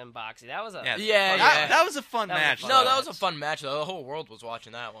McGregor went in boxing. That was a that was a fun match. That was a fun match. Though. The whole world was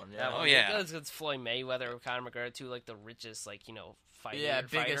watching that one. Yeah. It's Floyd Mayweather, Conor McGregor, two like the richest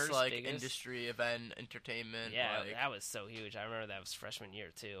biggest fighters. industry event, entertainment. Yeah, that was so huge. I remember that was freshman year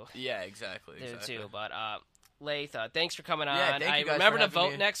too. Yeah, exactly. Too. But Lath, thanks for coming on. Yeah, thank you guys remember for to vote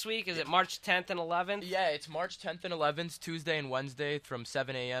having me. next week. Is it March 10th and 11th? Yeah, it's March 10th and 11th, Tuesday and Wednesday from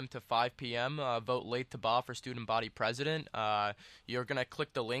 7 a.m. to 5 p.m. Vote Lath Tabaugh for student body president. You're going to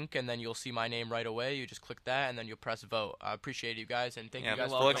click the link, and then you'll see my name right away. You just click that, and then you'll press vote. I appreciate you guys, and thank you guys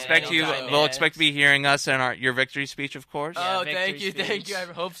We'll for expect you. coming. We'll expect to be hearing us in your victory speech, of course. Oh, Yeah, thank you, victory thank you. I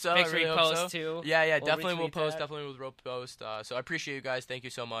speech. hope so. Victory I really post, hope so. too. Yeah, We'll definitely will retweet post. that. Definitely will post. So I appreciate you guys. Thank you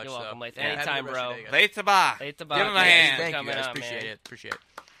so much. You're welcome, Lath. Have a good Anytime, rest of bro. your day, guys. Lath Tabaugh. Lath Tabaugh. Give him a Thanks hand. for Thank you coming guys. on, Appreciate man. it. Appreciate it.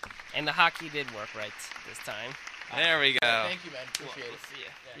 And the hockey did work right this time. There we go. Thank you, man. Appreciate We'll it. see you.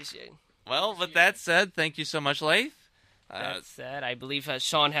 Appreciate it. Well, with that said, thank you so much, Lath. That said, I believe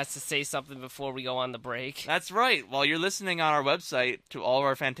Sean has to say something before we go on the break. That's right. While you're listening on our website to all of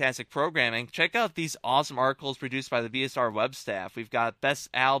our fantastic programming, check out these awesome articles produced by the BSR web staff. We've got best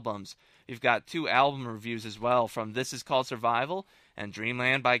albums. We've got 2 album reviews as well from This Is Called Survival and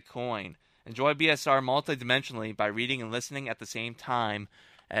Dreamland by Coin. Enjoy BSR multidimensionally by reading and listening at the same time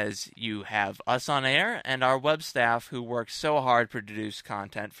as you have us on air and our web staff who work so hard to produce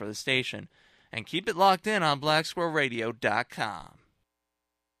content for the station. And keep it locked in on BlackSquirrelRadio.com.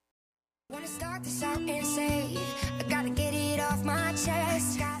 Wanna start this out and say, I gotta get it off my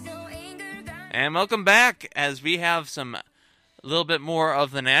chest. Got no anger, And welcome back as we have a little bit more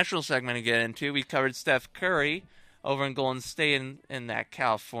of the national segment to get into. We covered Steph Curry over in Golden State in that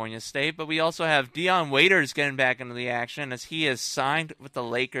California state, but we also have Dion Waiters getting back into the action as he is signed with the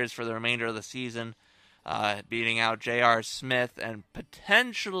Lakers for the remainder of the season, beating out J.R. Smith and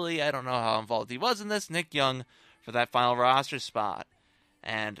potentially, I don't know how involved he was in this, Nick Young for that final roster spot.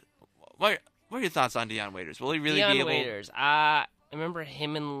 And what are your thoughts on Dion Waiters? Will he really be able? Waiters. I remember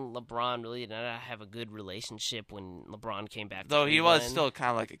him and LeBron really did not have a good relationship when LeBron came back. Though to he was Cleveland. still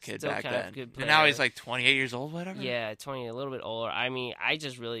kind of like a kid Still back kind of then. good And now player. he's like 28 years old, whatever. Yeah, 20, a little bit older. I mean, I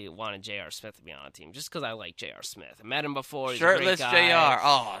just really wanted J.R. Smith to be on the team just because I like J.R. Smith. I met him before. He's Shirtless a great guy. J.R.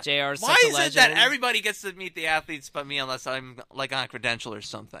 Oh, J.R.'s why such a is legend. it that everybody gets to meet the athletes but me unless I'm like on a credential or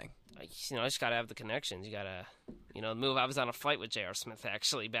something? You know, I just got to have the connections. You got to, move. I was on a flight with J.R. Smith,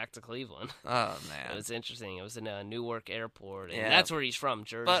 actually, back to Cleveland. Oh, man. It was interesting. It was in Newark Airport, and Yeah. that's where he's from,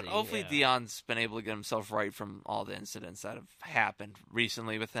 Jersey. But hopefully yeah. Dion's been able to get himself right from all the incidents that have happened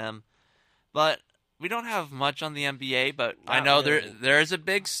recently with him. But we don't have much on the NBA, but I Not know really. there's a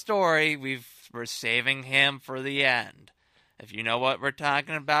big story. We're saving him for the end. If you know what we're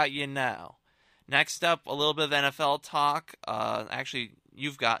talking about, you know. Next up, a little bit of NFL talk. Actually,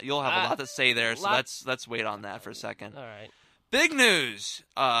 you'll have a lot to say there, so let's wait on that for a second. All right. Big news.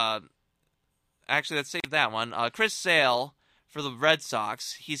 Actually, let's save that one. Chris Sale for the Red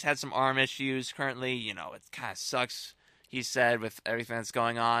Sox. He's had some arm issues currently. It kind of sucks, he said, with everything that's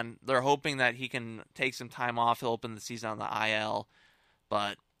going on. They're hoping that he can take some time off. He'll open the season on the IL,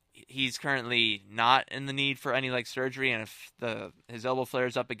 but he's currently not in the need for any surgery. And if his elbow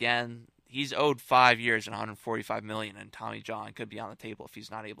flares up again, he's owed 5 years and $145 million, and Tommy John could be on the table if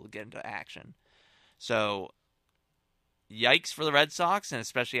he's not able to get into action. So, yikes for the Red Sox, and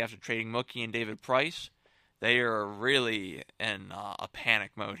especially after trading Mookie and David Price. They are really in a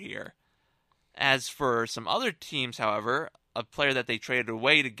panic mode here. As for some other teams, however, a player that they traded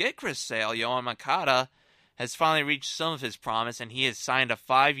away to get Chris Sale, Yohan Moncada, has finally reached some of his promise, and he has signed a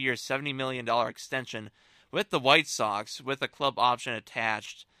 5-year, $70 million extension with the White Sox with a club option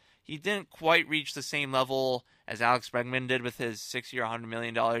attached. He didn't quite reach the same level as Alex Bregman did with his 6-year, $100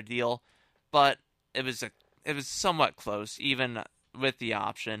 million deal, but it was somewhat close, even with the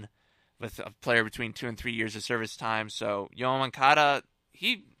option, with a player between 2 and 3 years of service time. So Yohan Moncada,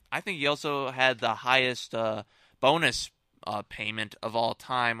 I think he also had the highest bonus payment of all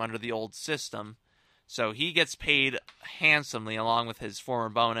time under the old system. So he gets paid handsomely along with his former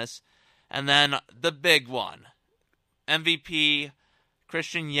bonus. And then the big one, MVP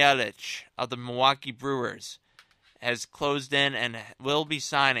Christian Yelich of the Milwaukee Brewers has closed in and will be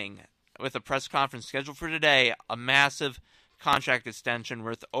signing, with a press conference scheduled for today, a massive contract extension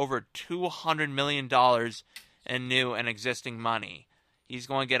worth over $200 million in new and existing money. He's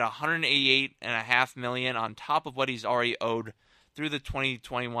going to get $188.5 million on top of what he's already owed through the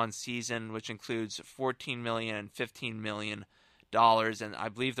 2021 season, which includes $14 million and $15 million, and I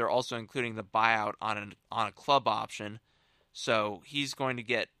believe they're also including the buyout on a club option. So he's going to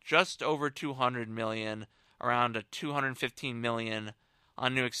get just over $200 million, around a $215 million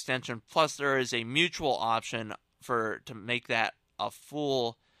on new extension. Plus, there is a mutual option to make that a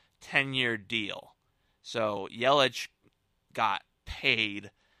full 10-year deal. So Yelich got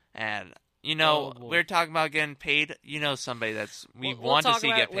paid, and we're talking about getting paid. Somebody that's we we'll want to talk see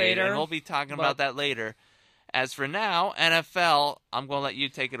about get it paid, later, and we'll be talking about that later. As for now, NFL, I'm going to let you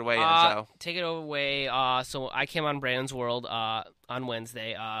take it away, Enzo. Take it away. So I came on Brandon's World on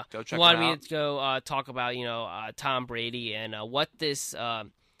Wednesday. Go check wanted it out. me to go talk about Tom Brady and what this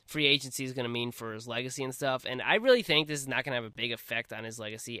free agency is going to mean for his legacy and stuff. And I really think this is not going to have a big effect on his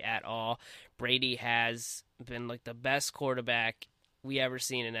legacy at all. Brady has been like the best quarterback we ever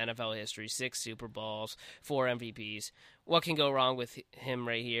seen in NFL history. 6 Super Bowls, 4 MVPs. What can go wrong with him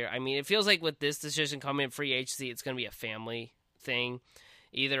right here? I mean, it feels like with this decision coming in free agency, it's going to be a family thing.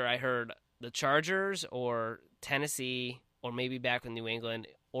 Either I heard the Chargers or Tennessee or maybe back with New England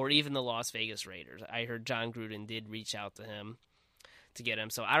or even the Las Vegas Raiders. I heard John Gruden did reach out to him to get him.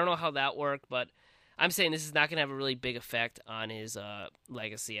 So I don't know how that worked, but I'm saying this is not going to have a really big effect on his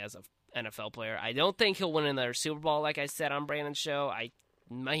legacy as an NFL player. I don't think he'll win another Super Bowl, like I said on Brandon's show.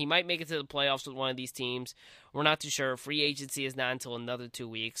 He might make it to the playoffs with one of these teams. We're not too sure. Free agency is not until another 2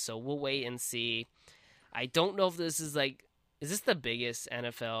 weeks, so we'll wait and see. I don't know if this is is this the biggest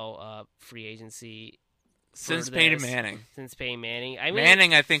NFL free agency since Peyton Manning? Since Peyton Manning. I mean,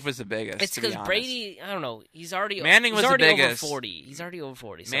 Manning, I think, was the biggest. It's because Brady, I don't know, he's already Manning was already the biggest. Over 40. He's already over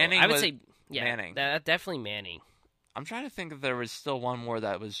 40. So Manning I would was say, yeah, Manning. Definitely Manning. I'm trying to think if there was still one more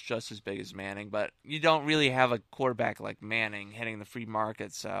that was just as big as Manning, but you don't really have a quarterback like Manning hitting the free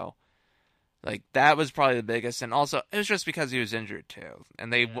market, so that was probably the biggest. And also, it was just because he was injured too,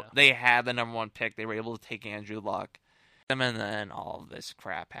 and they had the number 1 pick. They were able to take Andrew Luck, and then all of this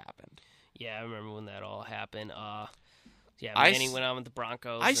crap happened. Yeah, I remember when that all happened. Yeah, Manning went on with the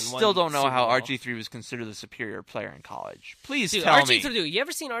Broncos. I still don't know how RG3 was considered the superior player in college. Please tell me. RG3, you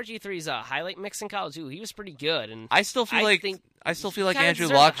ever seen RG3's highlight mix in college? Ooh, he was pretty good. And I still feel like Andrew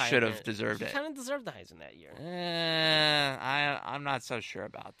Luck should have deserved it. He kind of deserved the Heisman that year. I'm not so sure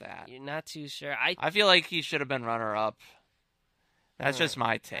about that. You're not too sure. I feel like he should have been runner-up. That's just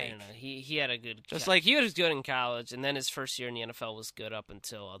my take. I don't know. He had a good... he was good in college, and then his first year in the NFL was good up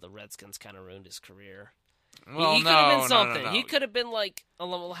until the Redskins kind of ruined his career. Well, he could have been something. No. He could have been like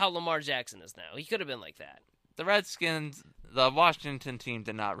how Lamar Jackson is now. He could have been like that. The Redskins, the Washington team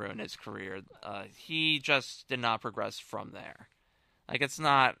did not ruin his career. He just did not progress from there. It's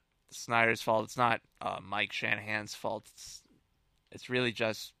not Snyder's fault. It's not Mike Shanahan's fault. It's really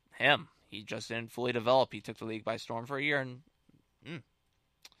just him. He just didn't fully develop. He took the league by storm for a year, and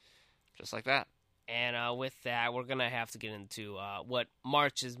just like that. And with that, we're going to have to get into what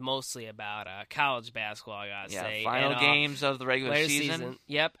March is mostly about, college basketball, I got to say. Final games of the regular season.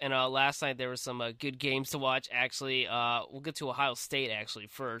 Yep, and last night there were some good games to watch. Actually, we'll get to Ohio State,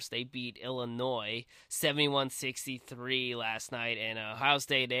 first. They beat Illinois 71-63 last night. And Ohio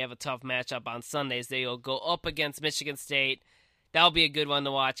State, they have a tough matchup on Sundays. They will go up against Michigan State. That'll be a good one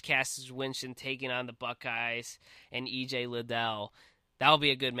to watch. Cassius Winston taking on the Buckeyes and E.J. Liddell. That'll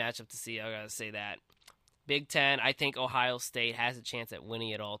be a good matchup to see, I got to say that. Big Ten, I think Ohio State has a chance at winning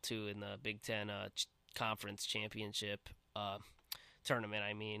it all, too, in the Big Ten Conference Championship tournament,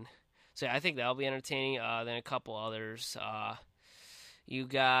 So, yeah, I think that'll be entertaining. Then a couple others. You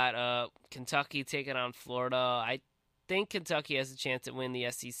got Kentucky taking on Florida. I think Kentucky has a chance to win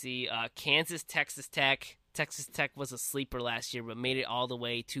the SEC. Kansas, Texas Tech. Texas Tech was a sleeper last year, but made it all the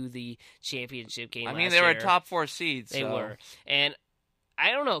way to the championship game last year. They were top 4 seeds. They were. And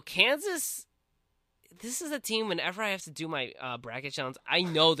I don't know, Kansas, this is a team, whenever I have to do my bracket challenge, I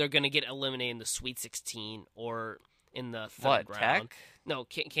know they're going to get eliminated in the Sweet 16 or in the third round. Tech? No,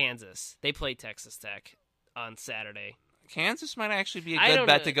 Kansas. They played Texas Tech on Saturday. Kansas might actually be a good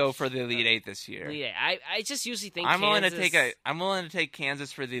bet to go for the Elite Eight this year. Yeah, I just usually think I'm willing to take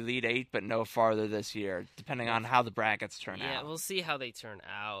Kansas for the Elite Eight, but no farther this year, depending on how the brackets turn out. Yeah, we'll see how they turn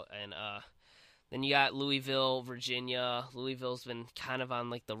out. And then you got Louisville, Virginia. Louisville's been kind of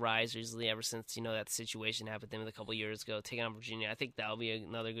on the rise recently ever since that situation happened to them a couple years ago, taking on Virginia. I think that'll be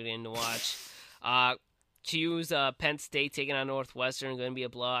another good game to watch. Choose Penn State taking on Northwestern. Going to be a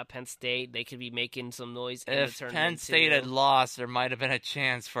blowout. Penn State, they could be making some noise in the tournament. If Penn State had lost, there might have been a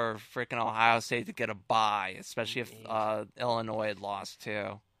chance for freaking Ohio State to get a bye, especially if Illinois had lost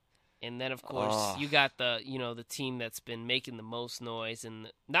too. And then, of course, you got the team that's been making the most noise,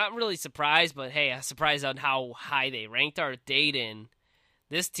 and not really surprised, but hey, I'm surprised on how high they ranked our Dayton.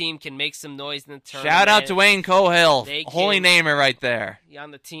 This team can make some noise in the tournament. Shout out to Wayne Cohill, holy namer right there. He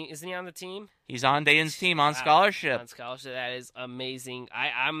on the team? Isn't he on the team? He's on Dayton's team on scholarship. On scholarship, that is amazing.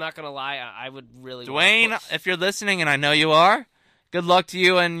 I'm not gonna lie, I would really. Dwayne, if you're listening, and I know you are, good luck to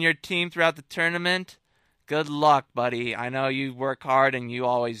you and your team throughout the tournament. Good luck, buddy. I know you work hard, and you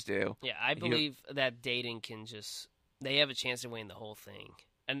always do. Yeah, I believe that Dayton can they have a chance to win the whole thing.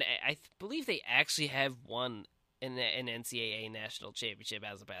 And I believe they actually have won an NCAA national championship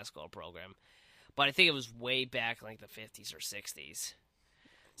as a basketball program. but I think it was way back in like the 50s or 60s.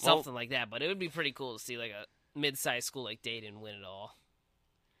 Something like that, but it would be pretty cool to see like a mid-sized school like Dayton win it all.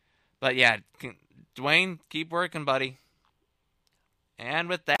 But yeah, Dwayne, keep working, buddy. And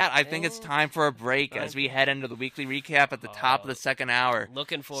with that, I think it's time for a break as we head into the weekly recap at the top of the second hour.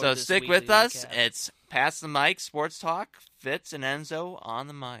 Looking forward so to this stick weekly with us. recap. It's Pass the Mic Sports Talk. Fitz and Enzo on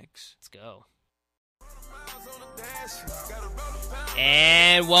the mics. Let's go.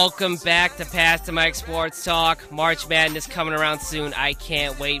 And welcome back to Pass the Mic Sports Talk. March Madness coming around soon. I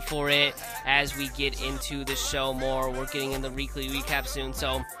can't wait for it as we get into the show more. We're getting in the weekly recap soon,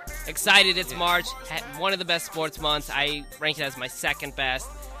 so excited it's March. One of the best sports months. I rank it as my second best.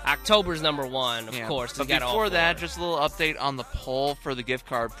 October's number one, of course. But before that, just a little update on the poll for the gift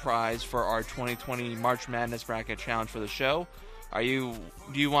card prize for our 2020 March Madness Bracket Challenge for the show. Do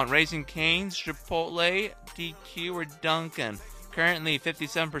you want Raising Cane's, Chipotle, DQ, or Dunkin'? Currently,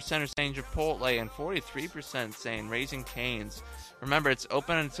 57% are saying Chipotle and 43% saying Raising Cane's. Remember, it's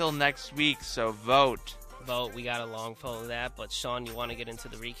open until next week, so vote. Vote. We got a long poll of that, but Sean, you want to get into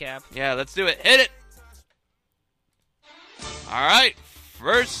the recap? Yeah, let's do it. Hit it! All right,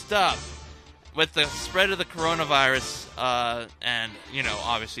 first up, with the spread of the coronavirus and,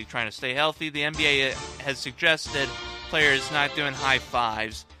 obviously trying to stay healthy, the NBA has suggested players not doing high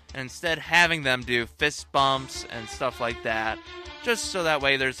fives and instead having them do fist bumps and stuff like that, just so that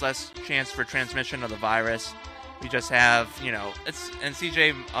way there's less chance for transmission of the virus. We just have, and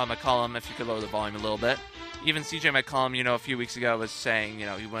CJ McCollum, if you could lower the volume a little bit, even CJ McCollum, a few weeks ago was saying,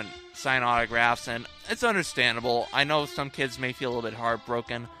 he wouldn't sign autographs, and it's understandable. I know some kids may feel a little bit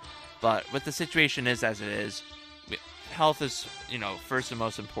heartbroken, but with the situation is as it is, health is, first and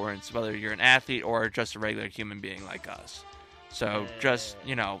most important, whether you're an athlete or just a regular human being like us. So just,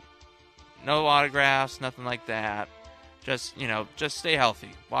 no autographs, nothing like that. Just stay healthy.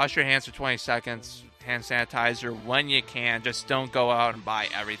 Wash your hands for 20 seconds. Hand sanitizer when you can. Just don't go out and buy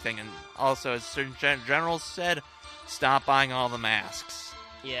everything. And also, as certain generals said, stop buying all the masks.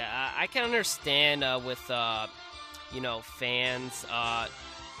 Yeah, I can understand with, fans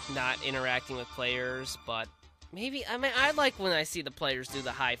not interacting with players, but I like when I see the players do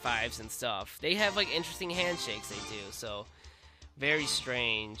the high fives and stuff. They have, interesting handshakes they do, so very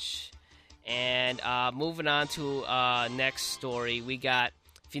strange. And moving on to next story, we got,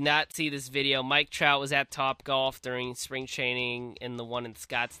 if you not see this video, Mike Trout was at Topgolf during spring training in the one in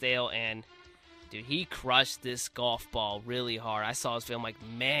Scottsdale, and dude, he crushed this golf ball really hard. I saw his film,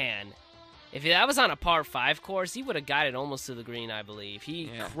 man, if that was on a par 5 course, he would have got it almost to the green, I believe.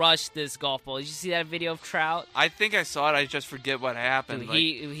 He crushed this golf ball. Did you see that video of Trout? I think I saw it. I just forget what happened. Dude,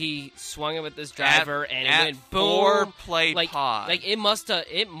 he swung it with this driver, and it went boom. 4-play pod.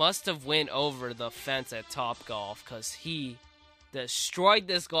 It must have went over the fence at Topgolf because he destroyed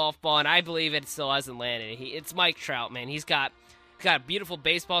this golf ball, and I believe it still hasn't landed. It's Mike Trout, man. He's got a beautiful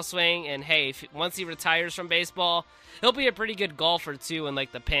baseball swing, and hey, once he retires from baseball, he'll be a pretty good golfer too in the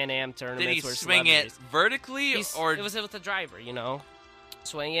Pan Am tournaments. Did he swing it vertically or it was with the driver?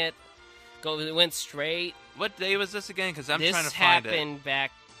 Swing it, it went straight. What day was this again? Because I'm trying to find it. This happened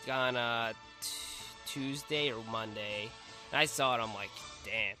back on Tuesday or Monday. And I saw it. I'm like,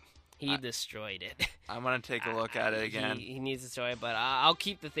 damn, he destroyed it. I'm gonna take a look at it again. He needs to destroy it, but I'll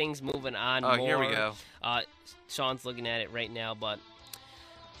keep the things moving on. Oh, more. Here we go. Sean's looking at it right now, but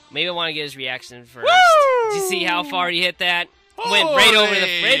maybe I want to get his reaction first. Woo! Did you see how far he hit that? Holy Went right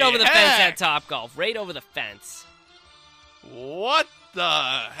over the fence heck! at Topgolf. Right over the fence. What the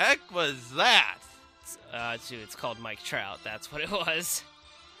heck was that? Dude, it's called Mike Trout. That's what it was.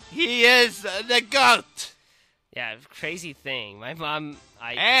 He is the GOAT. Yeah, crazy thing. My mom,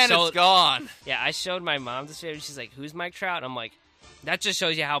 it's gone. Yeah, I showed my mom this video. She's like, "Who's Mike Trout?" And I'm like, that just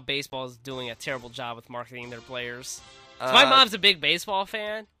shows you how baseball is doing a terrible job with marketing their players. So my mom's a big baseball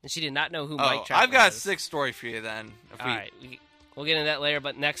fan, and she did not know who Mike Trout was. I've got a sick story for you then. All right, we'll get into that later,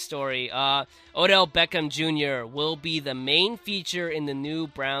 but next story. Odell Beckham Jr. will be the main feature in the new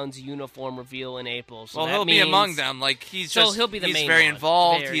Browns uniform reveal in April. So he'll be among them. He'll be the he's main very one.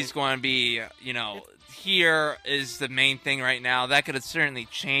 involved. He's going to be, here is the main thing right now. That could certainly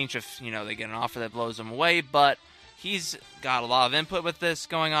change if, they get an offer that blows him away, but he's got a lot of input with this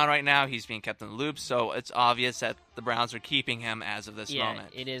going on right now. He's being kept in the loop, so it's obvious that the Browns are keeping him as of this moment.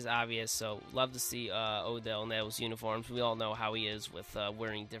 Yeah, it is obvious, so love to see Odell in those uniforms. We all know how he is with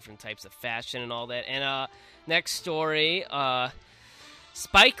wearing different types of fashion and all that. And next story,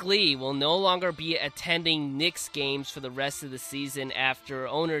 Spike Lee will no longer be attending Knicks games for the rest of the season after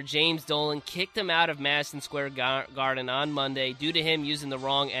owner James Dolan kicked him out of Madison Square Garden on Monday due to him using the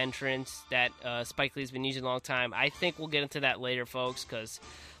wrong entrance that Spike Lee's been using a long time. I think we'll get into that later, folks, because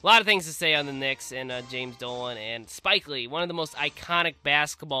a lot of things to say on the Knicks and James Dolan and Spike Lee, one of the most iconic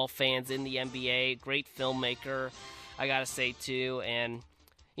basketball fans in the NBA, great filmmaker, I gotta say, too, and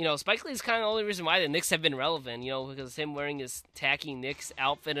Spike Lee is kind of the only reason why the Knicks have been relevant, because him wearing his tacky Knicks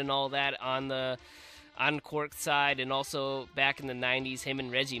outfit and all that on the court side, and also back in the 90s, him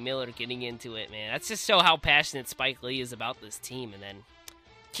and Reggie Miller getting into it, man. That's just show how passionate Spike Lee is about this team, and then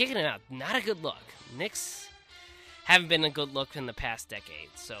kicking it out, not a good look. Knicks haven't been a good look in the past decade.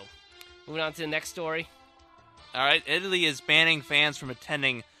 So, moving on to the next story. All right, Italy is banning fans from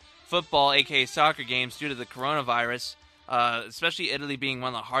attending football, aka soccer games, due to the coronavirus. Especially Italy being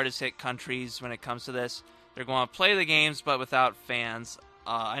one of the hardest hit countries when it comes to this. They're going to play the games, but without fans.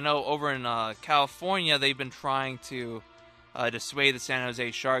 I know over in California, they've been trying to dissuade the San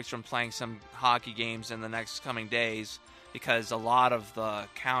Jose Sharks from playing some hockey games in the next coming days because a lot of the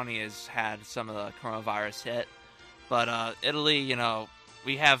county has had some of the coronavirus hit. But Italy,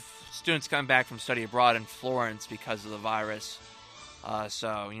 we have students coming back from study abroad in Florence because of the virus.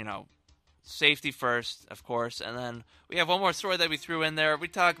 So, safety first, of course, and then we have one more story that we threw in there. We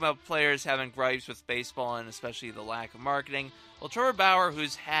talk about players having gripes with baseball and especially the lack of marketing. Well, Trevor Bauer,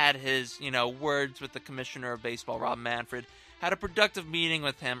 who's had his, words with the commissioner of baseball, Rob Manfred, had a productive meeting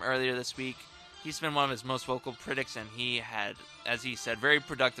with him earlier this week. He's been one of his most vocal critics, and he had, as he said, very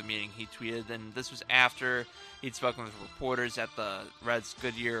productive meeting, he tweeted, and this was after he'd spoken with reporters at the Reds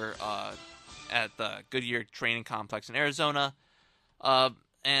Goodyear, at the Goodyear training complex in Arizona.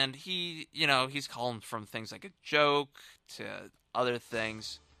 And he, he's calling from things like a joke to other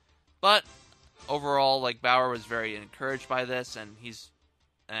things. But overall, Bauer was very encouraged by this, and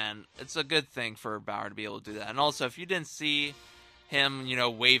it's a good thing for Bauer to be able to do that. And also, if you didn't see him,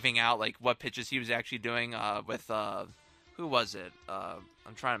 waving out, what pitches he was actually doing with, who was it?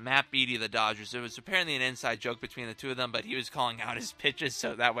 Matt Beattie, the Dodgers. It was apparently an inside joke between the two of them, but he was calling out his pitches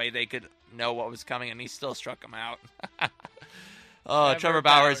so that way they could know what was coming, and he still struck him out. Oh, Trevor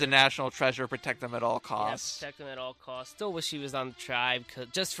Bauer is a national treasure. Protect him at all costs. Yeah, protect him at all costs. Still wish he was on the Tribe,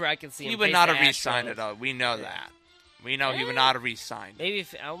 just for I can see him. He would not have re-signed it. We know that. We know he would not have re-signed. Maybe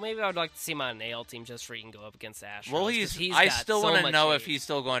I would like to see him on an AL team just for he can go up against the Astros. Well, I still want to know if he's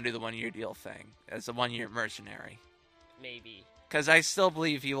still going to do the one-year deal thing as a one-year mercenary. Maybe. Because I still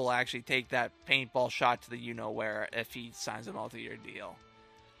believe he will actually take that paintball shot to the you-know-where if he signs a multi-year deal.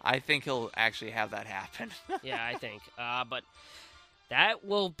 I think he'll actually have that happen. Yeah, I think. But that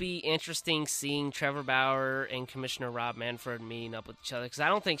will be interesting seeing Trevor Bauer and Commissioner Rob Manfred meeting up with each other, because I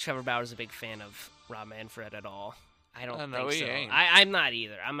don't think Trevor Bauer is a big fan of Rob Manfred at all. I don't think so. I'm not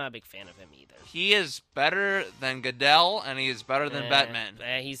either. I'm not a big fan of him either. He is better than Goodell, and he is better than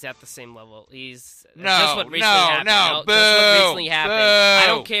Bettman. He's at the same level. He's no, just what recently happened. Just what recently happened. I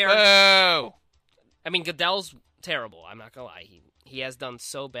don't care. Boo. I mean, Goodell's terrible. I'm not gonna lie. He has done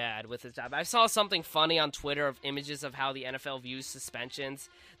so bad with his job. I saw something funny on Twitter of images of how the NFL views suspensions.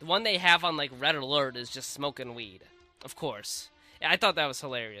 The one they have on Red Alert is just smoking weed. Of course. I thought that was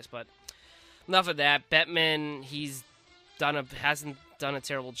hilarious, but enough of that. Bettman, hasn't done a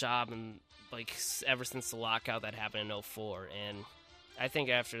terrible job in ever since the lockout that happened in 2004, and I think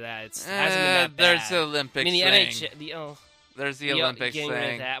after that it hasn't been that bad. There's the Olympics thing. There's the Olympics thing.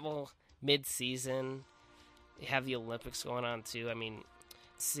 Rid of that. Well, mid-season, you have the Olympics going on too. I mean,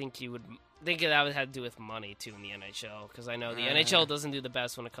 think that would have to do with money too in the NHL, because I know the NHL doesn't do the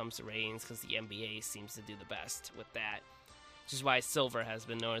best when it comes to ratings, because the NBA seems to do the best with that. Which is why Silver has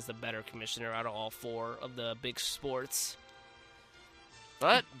been known as the better commissioner out of all four of the big sports.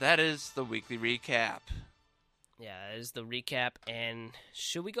 But that is the weekly recap. Yeah, that is the recap. And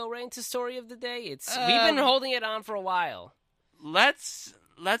should we go right into story of the day? We've been holding it on for a while. Let's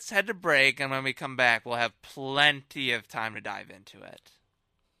head to break, and when we come back, we'll have plenty of time to dive into it.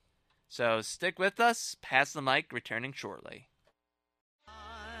 So stick with us. Pass the mic, returning shortly.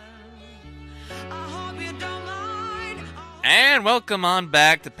 And welcome on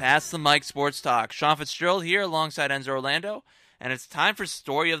back to Pass the Mic Sports Talk. Sean Fitzgerald here alongside Enzo Orlando, and it's time for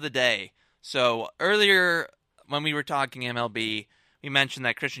Story of the Day. So earlier when we were talking MLB, we mentioned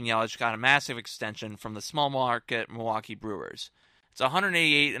that Christian Yelich got a massive extension from the small market Milwaukee Brewers. It's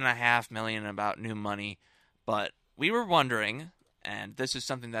 $188.5 million about new money, but we were wondering, and this is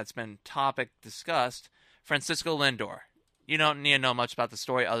something that's been discussed, Francisco Lindor. You don't need to know much about the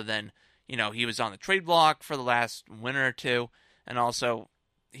story other than, he was on the trade block for the last winter or two, and also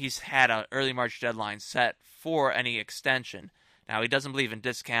he's had an early March deadline set for any extension. Now, he doesn't believe in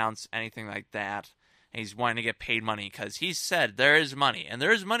discounts, anything like that. And he's wanting to get paid money because he said there is money, and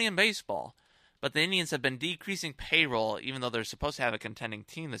there is money in baseball. But the Indians have been decreasing payroll, even though they're supposed to have a contending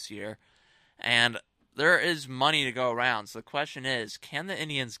team this year. And there is money to go around. So the question is, can the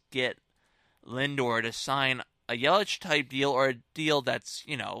Indians get Lindor to sign a Yelich-type deal or a deal that's,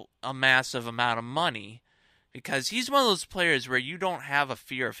 a massive amount of money? Because he's one of those players where you don't have a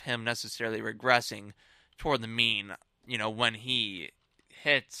fear of him necessarily regressing toward the mean, when he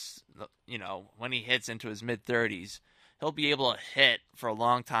hits, when he hits into his mid-30s. He'll be able to hit for a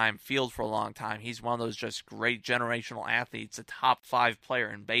long time, field for a long time. He's one of those just great generational athletes, a top 5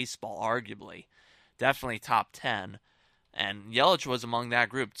 player in baseball, arguably. Definitely top 10. And Yelich was among that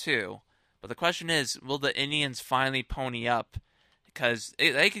group, too. But the question is, will the Indians finally pony up? Because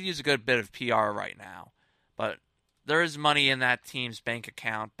they could use a good bit of PR right now. But there is money in that team's bank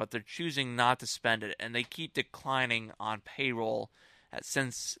account, but they're choosing not to spend it. And they keep declining on payroll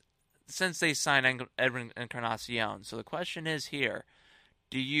since they signed Edwin Encarnacion. So the question is here,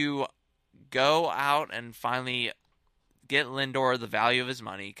 do you go out and finally get Lindor the value of his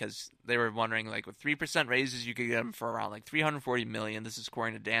money? Because they were wondering, with 3% raises, you could get him for around $340 million. This is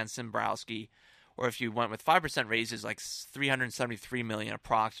according to Dan Simbrowski. Or if you went with 5% raises, $373 million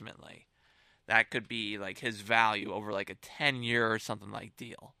approximately. That could be his value over a 10-year or something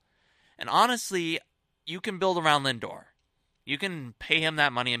deal. And honestly, you can build around Lindor. You can pay him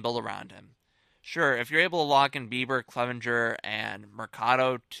that money and build around him. Sure, if you're able to lock in Bieber, Clevenger, and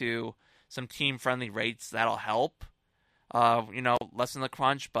Mercado to some team-friendly rates, that'll help. Lessen the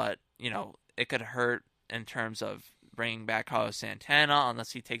crunch, but, it could hurt in terms of bringing back Carlos Santana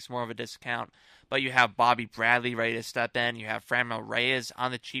unless he takes more of a discount. But you have Bobby Bradley ready to step in. You have Franmil Reyes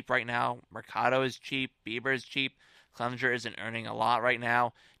on the cheap right now. Mercado is cheap. Bieber is cheap. Clevenger isn't earning a lot right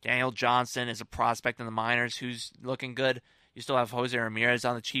now. Daniel Johnson is a prospect in the minors who's looking good. You still have Jose Ramirez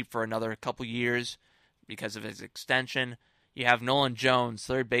on the cheap for another couple years because of his extension. You have Nolan Jones,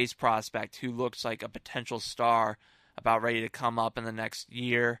 third base prospect, who looks like a potential star about ready to come up in the next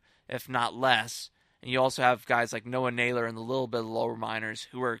year, if not less. And you also have guys like Noah Naylor in the little bit of lower minors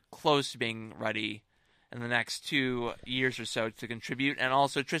who are close to being ready in the next 2 years or so to contribute. And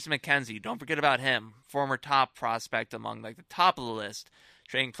also Tristan McKenzie, don't forget about him, former top prospect among the top of the list,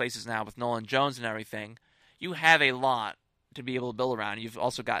 trading places now with Nolan Jones and everything. You have a lot to be able to build around. You've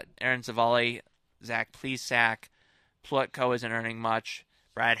also got Aaron Zavalli, Zach Plesac. Plutko isn't earning much.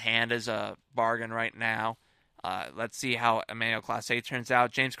 Brad Hand is a bargain right now. Let's see how Emmanuel Clase turns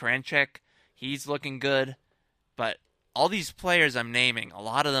out. James Karinchak, he's looking good. But all these players I'm naming, a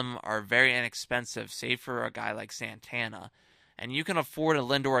lot of them are very inexpensive, save for a guy like Santana. And you can afford a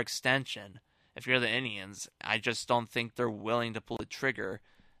Lindor extension if you're the Indians. I just don't think they're willing to pull the trigger.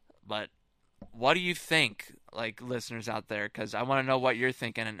 But what do you think, listeners out there? Because I want to know what you're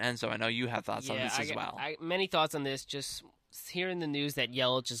thinking. And Enzo, I know you have thoughts on this as well. Many thoughts on this. Just hearing the news that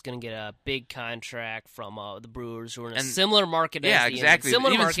Yelich is going to get a big contract from the Brewers, who are in a similar market as the Indians. Exactly. Even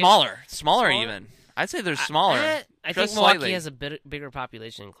market. Smaller even. I'd say they're smaller. I think Milwaukee has a bigger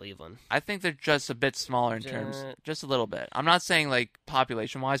population than Cleveland. I think they're just a bit smaller in terms, just a little bit. I'm not saying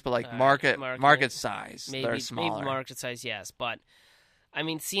population-wise, but market size. They're smaller. Maybe market size, yes. But,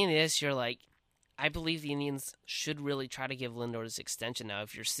 seeing this, you're I believe the Indians should really try to give Lindor this extension now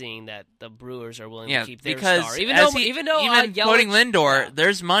if you're seeing that the Brewers are willing to keep their star. Even quoting Lindor,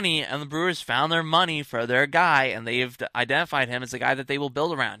 there's money, and the Brewers found their money for their guy, and they've identified him as a guy that they will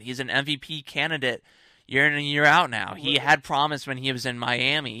build around. He's an MVP candidate year in and year out now. He had promise when he was in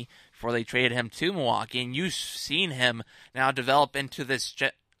Miami before they traded him to Milwaukee, and you've seen him now develop into this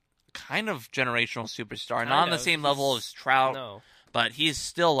kind of generational superstar. Not on the same level as Trout, but he's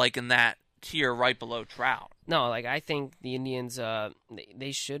still in that tier right below Trout. No, I think the Indians,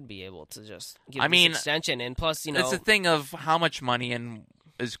 they should be able to just give this extension, and plus, it's a thing of how much money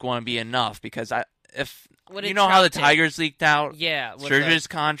is going to be enough. Because how the Trout Tigers leaked out, with Scherzer's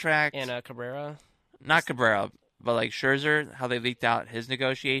contract and Cabrera, not Cabrera, but Scherzer, how they leaked out his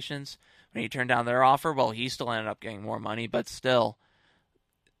negotiations when he turned down their offer. Well, he still ended up getting more money, but still,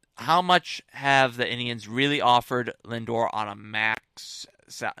 how much have the Indians really offered Lindor on a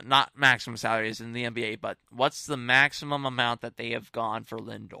not maximum salaries in the NBA, but what's the maximum amount that they have gone for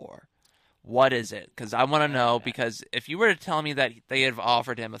Lindor? What is it? Because I want to know, because if you were to tell me that they have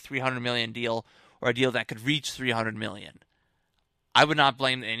offered him a $300 million deal or a deal that could reach $300 million, I would not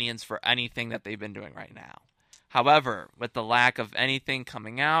blame the Indians for anything that they've been doing right now. However, with the lack of anything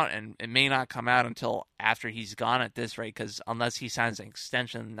coming out, and it may not come out until after he's gone at this rate, because unless he signs an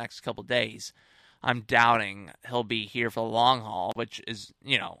extension in the next couple days, I'm doubting he'll be here for the long haul, which is,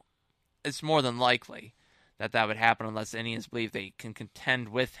 it's more than likely that would happen unless the Indians believe they can contend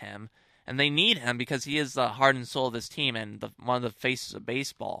with him. And they need him because he is the heart and soul of this team and one of the faces of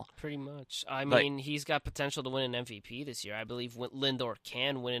baseball. Pretty much. I mean, he's got potential to win an MVP this year. I believe Lindor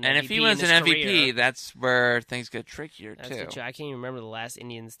can win an MVP. And if he wins an MVP, that's where things get trickier, too. I can't even remember the last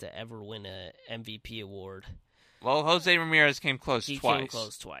Indians to ever win an MVP award. Well, Jose Ramirez came close twice. He came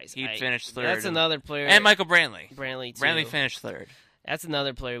close twice. He finished third. That's another player. And Michael Brantley. Brantley, too. Brantley finished third. That's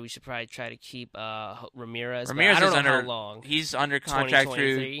another player we should probably try to keep Ramirez. Ramirez I don't is know under how long. He's under contract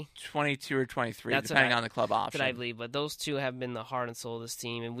through 22 or 23, depending on the club option. That I believe, but those two have been the heart and soul of this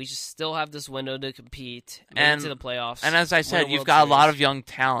team, and we just still have this window to compete into the playoffs. And as I said, you've got a lot of young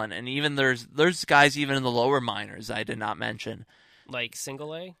talent, and even there's guys even in the lower minors I did not mention, like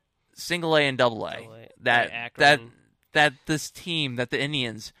single A and double A. That this team, that the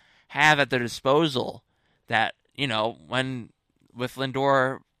Indians have at their disposal, that when with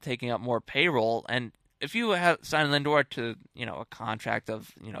Lindor taking up more payroll, and if you sign Lindor to a contract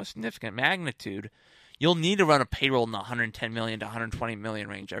of significant magnitude, you'll need to run a payroll in the $110 million to $120 million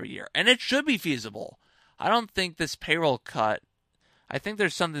range every year, and it should be feasible. I don't think this payroll cut. I think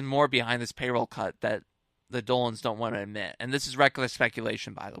there's something more behind this payroll cut that the Dolans don't want to admit, and this is reckless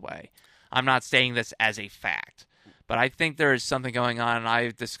speculation, by the way. I'm not saying this as a fact, but I think there is something going on, and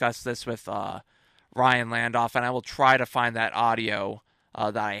I've discussed this with Ryan Landoff, and I will try to find that audio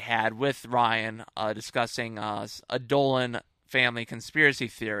that I had with Ryan discussing a Dolan family conspiracy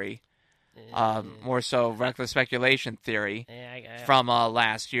theory, more so reckless speculation theory from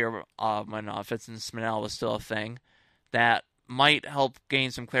last year when Fitz and Smynell was still a thing, that might help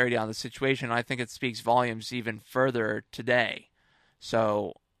gain some clarity on the situation. I think it speaks volumes even further today.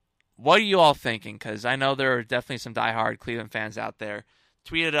 So what are you all thinking? Because I know there are definitely some diehard Cleveland fans out there.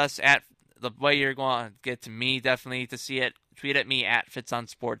 Tweet at us at the way you're going to get to me, definitely to see it. Tweet at me at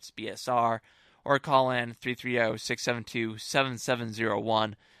FitzOnSportsBSR or call in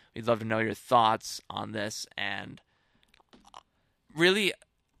 330-672-7701. We'd love to know your thoughts on this. And really,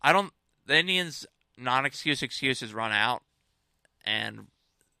 the Indians' excuses run out. And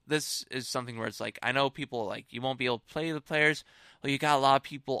this is something where it's like, I know people you won't be able to play the players. Well, you got a lot of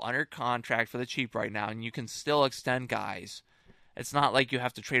people under contract for the cheap right now, and you can still extend guys. It's not like you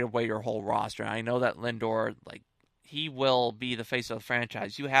have to trade away your whole roster. I know that Lindor, he will be the face of the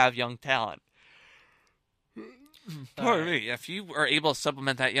franchise. You have young talent. Pardon me. If you are able to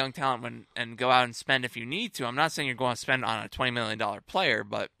supplement that young talent and go out and spend if you need to, I'm not saying you're going to spend on a $20 million player,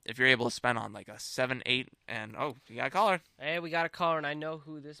 but if you're able to spend on a 7, 8, and you got a caller. Hey, we got a caller, and I know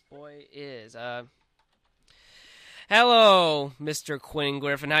who this boy is. Hello, Mr. Quinn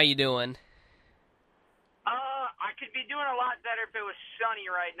Griffin. How you doing? I could be doing a lot better if it was sunny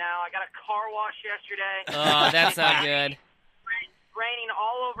right now. I got a car wash yesterday. Oh, that's not good. Raining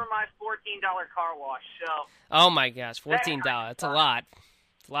all over my $14 car wash. So. Oh my gosh, $14. That's a lot.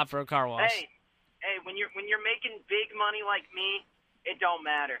 It's a lot for a car wash. Hey, when you're making big money like me, it don't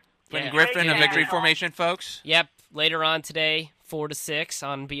matter. Quinn Griffin of Victory Formation, folks. Yep. Later on today, 4 to 6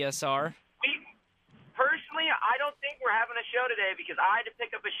 on BSR. Personally, I don't think we're having a show today because I had to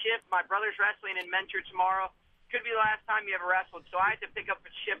pick up a shift. My brother's wrestling in Mentor tomorrow. Could be the last time you ever wrestled, so I had to pick up a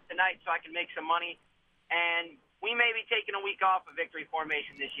shift tonight so I can make some money. And we may be taking a week off of Victory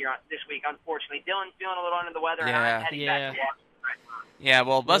Formation this week, unfortunately. Dylan's feeling a little under the weather, and I'm heading back to Washington right now. Yeah,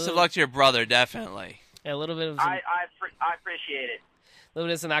 well, best of luck to your brother, definitely. Yeah, a little bit of I appreciate it. A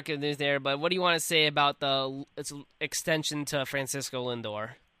little bit of some not good news there, but what do you want to say about the extension to Francisco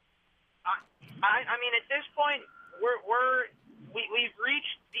Lindor? I mean, at this point, we've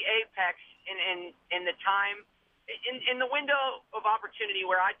reached the apex in the time in the window of opportunity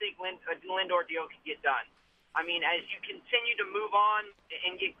where I think a Lindor deal could get done. I mean, as you continue to move on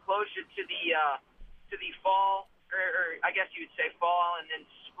and get closer to the fall, or I guess you would say fall, and then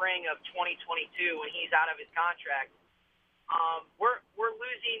spring of 2022 when he's out of his contract, we're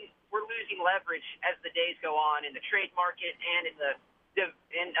losing leverage as the days go on in the trade market and in the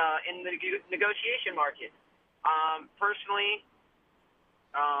negotiation market. Personally,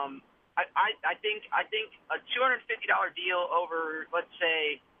 I think a $250 deal over, let's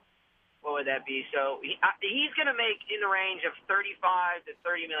say, what would that be? So he's going to make in the range of $35 to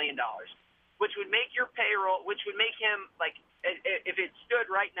 $30 million, which would make your payroll, which would make him, like, if it stood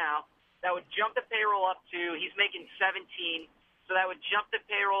right now, that would jump the payroll up to, he's making 17, so that would jump the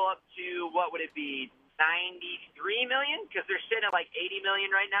payroll up to, what would it be, 93 million? Because they're sitting at like 80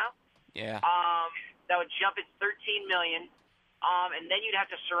 million right now. Yeah. That would jump it 13 million. And then you'd have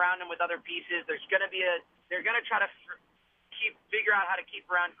to surround him with other pieces. There's going to be they're going to try to figure out how to keep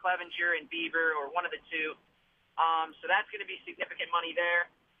around Clevenger and Bieber or one of the two. So that's going to be significant money there.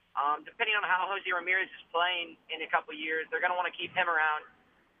 Depending on how Jose Ramirez is playing in a couple years, they're going to want to keep him around.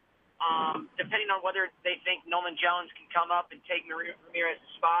 Depending on whether they think Nolan Jones can come up and take Ramirez's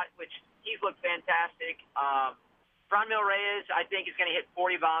spot, which he's looked fantastic. Franmil Reyes, I think, is going to hit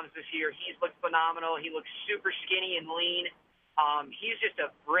 40 bombs this year. He's looked phenomenal. He looks super skinny and lean. He's just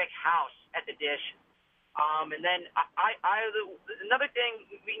a brick house at the dish. And then another thing,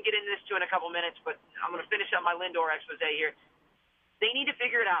 we can get into this too in a couple minutes, but I'm going to finish up my Lindor expose here. They need to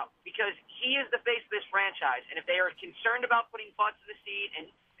figure it out because he is the face of this franchise. And if they are concerned about putting butts in the seat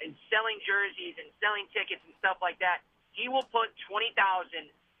and selling jerseys and selling tickets and stuff like that, he will put 20,000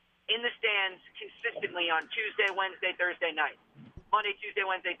 in the stands consistently on Tuesday, Wednesday, Thursday nights. Monday, Tuesday,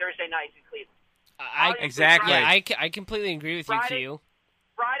 Wednesday, Thursday nights in Cleveland. Exactly. Yeah, I completely agree with Friday, you,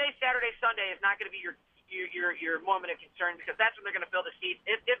 Q. Friday, Saturday, Sunday is not going to be your moment of concern because that's when they're going to fill the seats.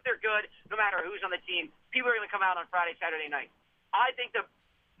 If they're good, no matter who's on the team, people are going to come out on Friday, Saturday night. I think the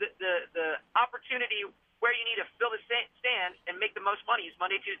opportunity where you need to fill the stands and make the most money is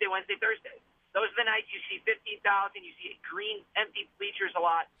Monday, Tuesday, Wednesday, Thursday. Those are the nights you see 15,000, you see green, empty bleachers a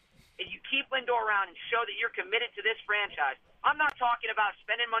lot, and you keep Lindor around and show that you're committed to this franchise. I'm not talking about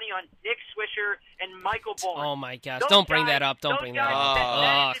spending money on Nick Swisher and Michael Bourne. Oh, my gosh. Don't bring that up. Don't bring that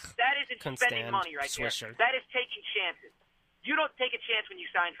up. That isn't spending money right Swisher. there. That is taking chances. You don't take a chance when you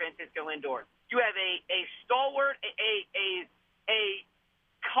sign Francisco Lindor. You have a stalwart, a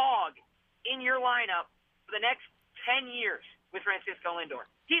cog in your lineup for the next 10 years with Francisco Lindor.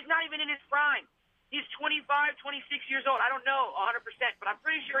 He's not even in his prime. He's 25, 26 years old. I don't know 100%, but I'm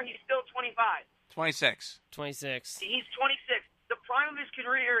pretty sure he's still 25. 26. He's 26. The prime of his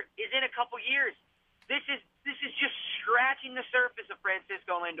career is in a couple years. This is just scratching the surface of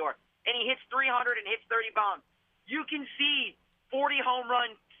Francisco Lindor. And he hits 300 and hits 30 bombs. You can see 40 home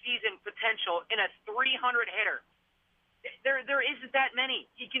run season potential in a 300 hitter. There isn't that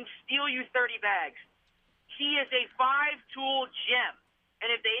many. He can steal you 30 bags. He is a 5-tool gem. And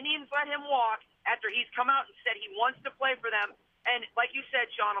if the Indians let him walk after he's come out and said he wants to play for them, and like you said,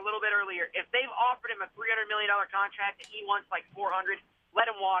 Sean, a little bit earlier, if they've offered him a $300 million contract and he wants like 400, let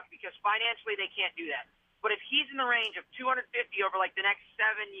him walk because financially they can't do that. But if he's in the range of 250 over like the next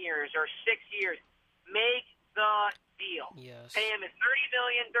 7 years or 6 years, make the deal. Yes. Pay him at $30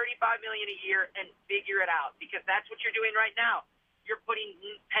 million, $35 million a year and figure it out because that's what you're doing right now. You're putting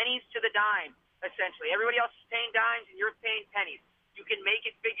pennies to the dime, essentially. Everybody else is paying dimes and you're paying pennies. You can make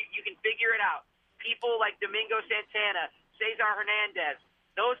it you can figure it out. People like Domingo Santana, Cesar Hernandez,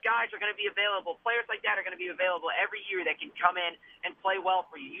 those guys are going to be available. Players like that are going to be available every year that can come in and play well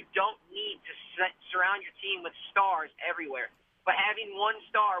for you. You don't need to surround your team with stars everywhere. But having one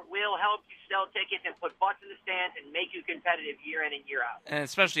star will help you sell tickets and put butts in the stands and make you competitive year in and year out. And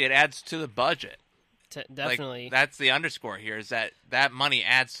especially it adds to the budget. Definitely. Like, that's the underscore here is that money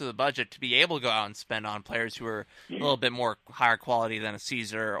adds to the budget to be able to go out and spend on players who are a little bit more higher quality than a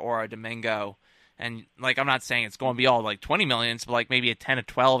Caesar or a Domingo. And, like, I'm not saying it's going to be all, like, 20 millions, but, like, maybe a 10 to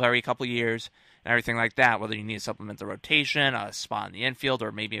 12 every couple of years and everything like that, whether you need to supplement the rotation, a spot in the infield,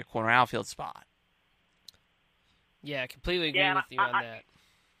 or maybe a corner outfield spot. Yeah, I completely agree with you on that.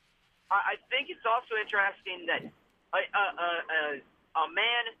 I think it's also interesting that a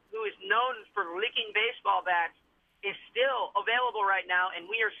man who is known for licking baseball bats is still available right now, and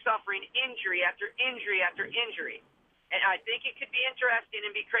we are suffering injury after injury after injury. And I think it could be interesting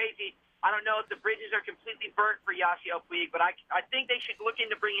and be crazy. I don't know if the bridges are completely burnt for Yasiel Puig, but I think they should look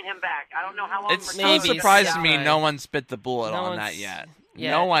into bringing him back. I don't know how long. It still surprises me no one's bit the bullet on that yet.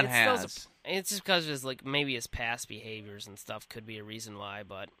 Yeah, no one has. It's just because of maybe his past behaviors and stuff could be a reason why,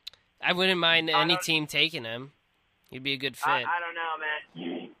 but I wouldn't mind any team taking him. He'd be a good fit. I don't know,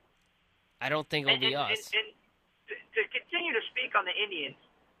 man. I don't think it'll be us. And to continue to speak on the Indians,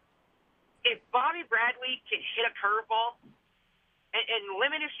 if Bobby Bradley can hit a curveball and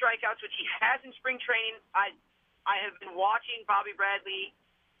limit his strikeouts, which he has in spring training, I have been watching Bobby Bradley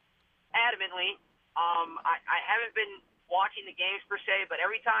adamantly. I haven't been watching the games per se, but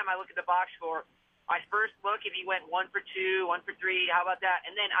every time I look at the box score, I first look if he went 1 for 2, 1 for 3, how about that?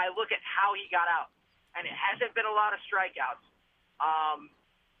 And then I look at how he got out. And it hasn't been a lot of strikeouts.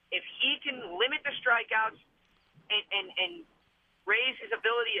 If he can limit the strikeouts and raise his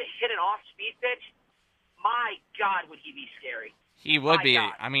ability to hit an off-speed pitch, my God, would he be scary. He would be.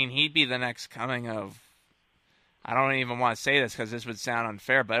 God. I mean, he'd be the next coming of, I don't even want to say this because this would sound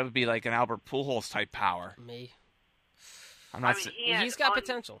unfair, but it would be like an Albert Pujols type power. He's got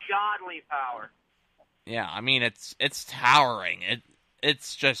potential. Godly power. Yeah, I mean, it's towering.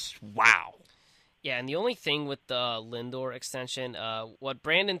 It's just wow. Yeah, and the only thing with the Lindor extension, what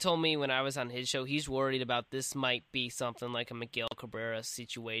Brandon told me when I was on his show, he's worried about this might be something like a Miguel Cabrera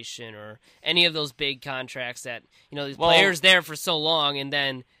situation or any of those big contracts that, these players there for so long and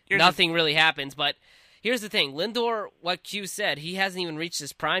then nothing really happens. But here's the thing, Lindor, what Q said, he hasn't even reached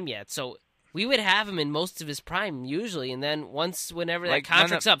his prime yet, so we would have him in most of his prime usually, and then whenever that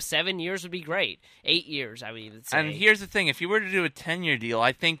contract's up, 7 years would be great. 8 years, I would even say. And here's the thing, if you were to do a 10-year deal,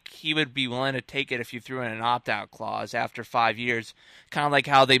 I think he would be willing to take it if you threw in an opt-out clause after 5 years, kind of like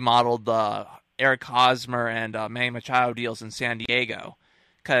how they modeled the Eric Hosmer and Manny Machado deals in San Diego.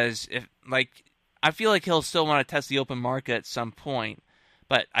 Because I feel like he'll still want to test the open market at some point,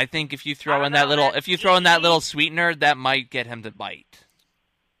 but I think if you throw in that little sweetener, that might get him to bite.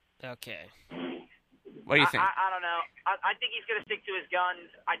 Okay. What do you think? I don't know. I think he's going to stick to his guns.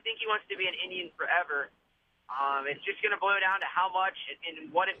 I think he wants to be an Indian forever. It's just going to boil down to how much and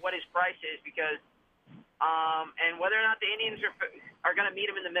what his price is, because and whether or not the Indians are going to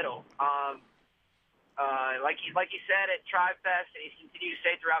meet him in the middle. Like he said at Tribe Fest, and he's continued to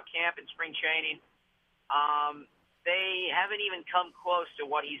say throughout camp and spring training, they haven't even come close to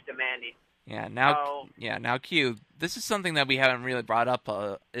what he's demanding. Now Q, this is something that we haven't really brought up,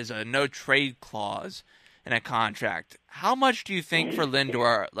 is a no-trade clause in a contract. How much do you think for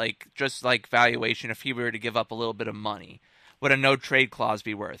Lindor, just valuation, if he were to give up a little bit of money, would a no-trade clause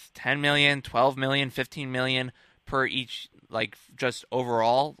be worth? $10 million, $12 million, $15 million per each, just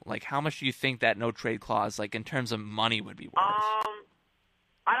overall? How much do you think that no-trade clause, in terms of money, would be worth?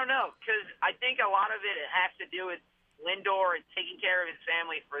 I don't know, because I think a lot of it has to do with Lindor and taking care of his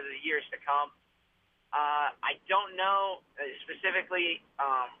family for the years to come. I don't know specifically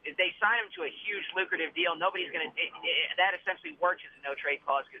if they sign him to a huge lucrative deal. Nobody's going to. That essentially works as a no trade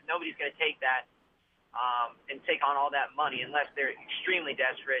clause, because nobody's going to take that and take on all that money unless they're extremely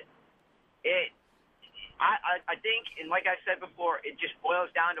desperate. I think, and like I said before, it just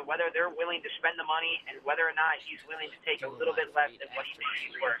boils down to whether they're willing to spend the money and whether or not he's willing to take a little bit less than what he thinks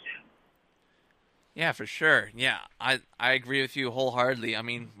he's worth. Yeah, for sure. Yeah, I agree with you wholeheartedly. I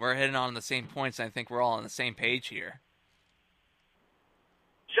mean, we're hitting on the same points, and I think we're all on the same page here.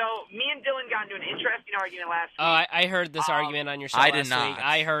 So, me and Dylan got into an interesting argument last week. I heard this argument on your show last week.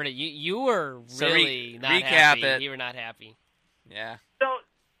 I heard it. You were really not happy. You were not happy. Yeah. So,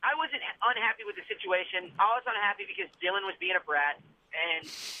 I wasn't unhappy with the situation. I was unhappy because Dylan was being a brat. And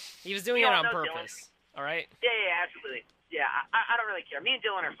he was doing it on purpose. Dylan. All right? Yeah, absolutely. Yeah, I don't really care. Me and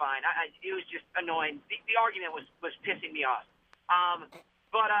Dylan are fine. It was just annoying. The argument was pissing me off.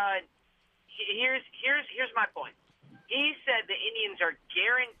 But here's my point. He said the Indians are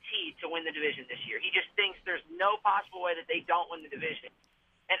guaranteed to win the division this year. He just thinks there's no possible way that they don't win the division.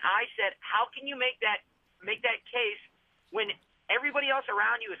 And I said, how can you make that case when everybody else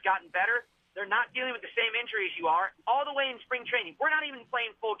around you has gotten better? They're not dealing with the same injuries you are all the way in spring training. We're not even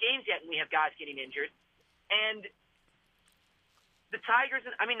playing full games yet, and we have guys getting injured. And the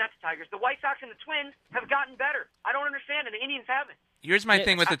White Sox and the Twins have gotten better. I don't understand, and the Indians haven't. Here's my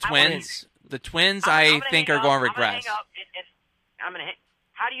thing with the Twins. The Twins, I think, are going to regress.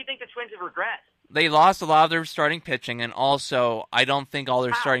 How do you think the Twins have regressed? They lost a lot of their starting pitching, and also, I don't think all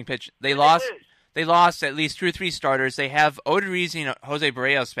their starting pitching. They lost at least 2 or 3 starters. They have Odorizzi and Jose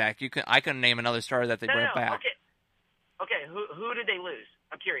Barrios back. I couldn't name another starter that they brought back. Okay. Who did they lose?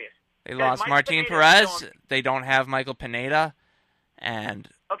 I'm curious. They lost Martin Perez. They don't have Michael Pineda.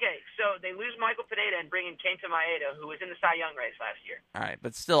 Okay, so they lose Michael Pineda and bring in Kenta Maeda, who was in the Cy Young race last year. All right,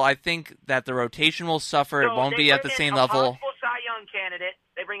 but still, I think that the rotation will suffer. It won't be at the same level. Possible Cy Young candidate.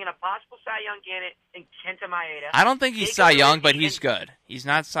 They bring in a possible Cy Young candidate in Kenta Maeda. I don't think he's Cy Young, but he's good. He's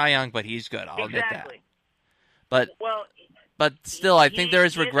not Cy Young, but he's good. I'll admit that. But still, I think there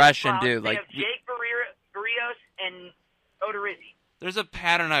is regression, dude. They have Jake Barrios and Odorizzi. There's a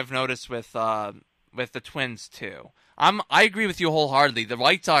pattern I've noticed with the Twins too. I agree with you wholeheartedly. The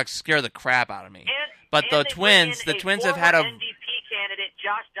White Sox scare the crap out of me. But the Twins have had a MVP candidate,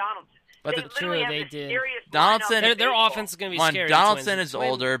 Josh Donaldson. But they did. Donaldson, their offense is going to be scary. Donaldson is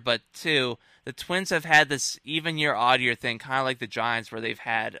older, but 2, the Twins have had this even year, odd year thing, kind of like the Giants, where they've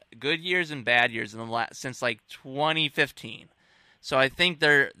had good years and bad years since 2015. So I think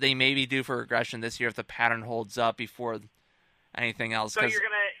they may be due for regression this year if the pattern holds up before anything else. So you're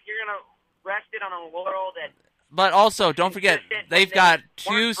gonna rest it on a laurel that. But also, don't forget, they've got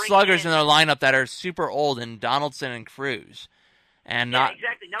 2 sluggers in their lineup that are super old, in Donaldson and Cruz, and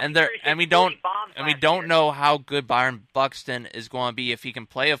we don't know how good Byron Buxton is going to be if he can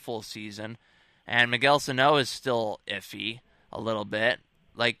play a full season, and Miguel Sano is still iffy a little bit.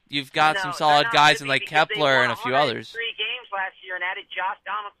 You've got some solid guys in Kepler and a few others. 3 games last year year and added Josh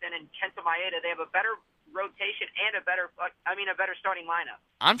Donaldson and Kenta Maeda, they have a better rotation and a better starting lineup.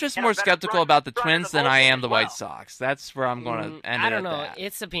 I'm just And more a better skeptical front- about the front Twins of the than I bullpen am the as well. White Sox. That's where I'm going to end it I don't at know. that.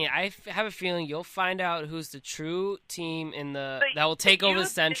 It's opinion. Have a feeling you'll find out who's the true team in that will The take over the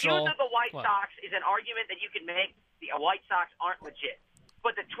use Central. of the White What? Sox is an argument that you can make. The White Sox aren't legit,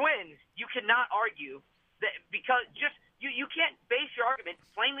 but the Twins, you cannot argue that because you can't base your argument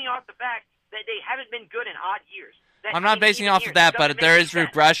plainly off the fact that they haven't been good in odd years. I'm not basing off of that, but there is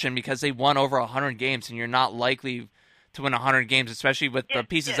regression because they won over 100 games, and you're not likely to win 100 games, especially with the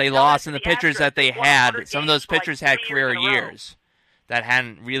pieces they lost and the pitchers that they had. Some of those pitchers had career years that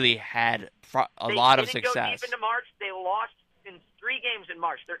hadn't really had a lot of success. They didn't go deep into March. They lost in 3 games in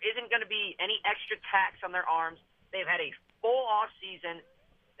March. There isn't going to be any extra tax on their arms. They've had a full off season.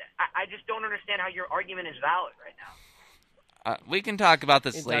 I just don't understand how your argument is valid right now. We can talk about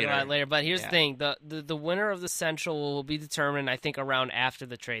this later. Talk about it later. But here's the thing: the winner of the Central will be determined, I think, around after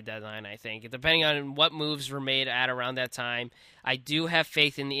the trade deadline. I think, depending on what moves were made at around that time. I do have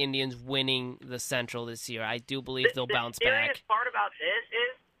faith in the Indians winning the Central this year. I do believe they'll bounce back. The serious part about this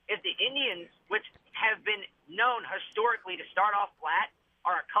is the Indians, which have been known historically to start off flat,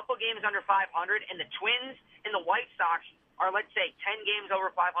 are a couple games under 500, and the Twins and the White Sox are, let's say, 10 games over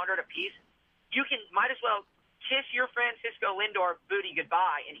 500 apiece. You might as well kiss your Francisco Lindor booty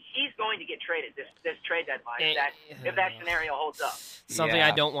goodbye, and he's going to get traded this trade deadline if that scenario holds up. Something I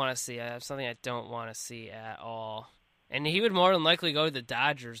don't want to see. I have something I don't want to see at all. And he would more than likely go to the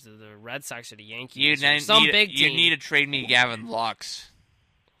Dodgers, to the Red Sox, or the Yankees. Big team. You need to trade me Gavin Lux.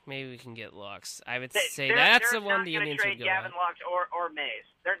 Maybe we can get Lux. I would say that's the one the Indians would go. They're not going to trade Gavin Lux or Mays.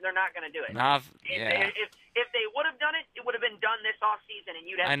 They're not going to do it. If they would have done it, it would have been done this offseason, and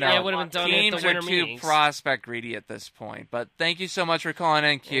you'd have. I know. It would have been done Teams at the winter are too meetings. prospect greedy at this point. But thank you so much for calling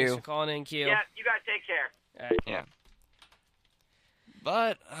in, Q. Thanks for calling in, Q. Yeah, you guys take care. All right. Yeah.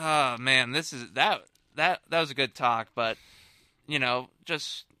 But man, that was a good talk. But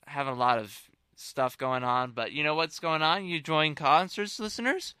just having a lot of stuff going on. But you know what's going on? You join concerts,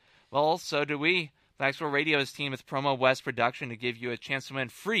 listeners? Well, so do we. Black Squirrel Radio is teamed with Promo West Production to give you a chance to win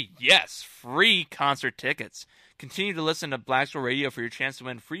free concert tickets. Continue to listen to Black Squirrel Radio for your chance to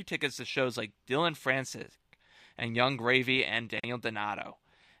win free tickets to shows like Dylan Francis and Young Gravy and Daniel Donato.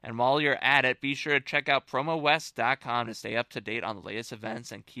 And while you're at it, be sure to check out PromoWest.com to stay up to date on the latest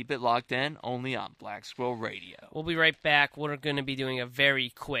events and keep it locked in only on Black Squirrel Radio. We'll be right back. We're going to be doing a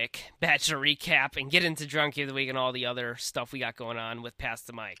very quick Bachelor recap and get into Drunkie of the Week and all the other stuff we got going on with Pass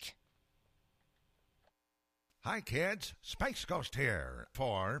the Mic. Hi, kids. Space Ghost here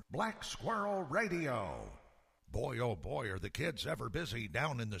for Black Squirrel Radio. Boy, oh boy, are the kids ever busy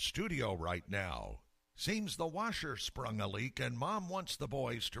down in the studio right now. Seems the washer sprung a leak and Mom wants the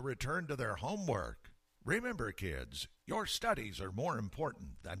boys to return to their homework. Remember, kids, your studies are more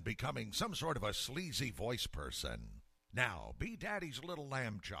important than becoming some sort of a sleazy voice person. Now, be Daddy's little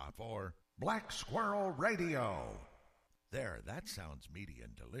lamb chop or Black Squirrel Radio. There, that sounds meaty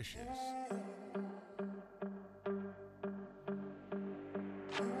and delicious.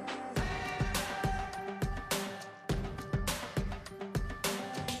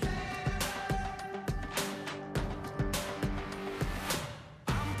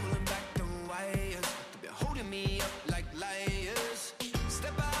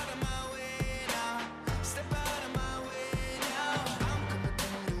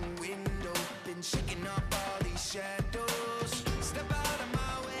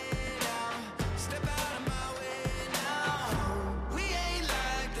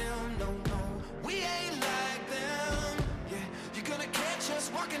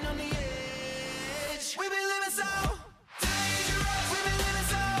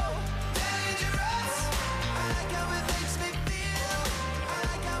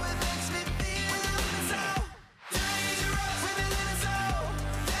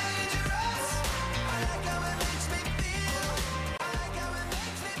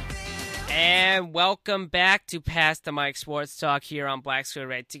 And welcome back to Pass the Mic Sports Talk here on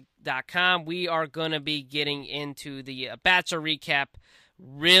BlackSquirrelRadio.com. We are going to be getting into the Bachelor recap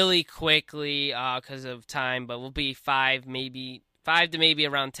really quickly because of time, but we'll be 5 to maybe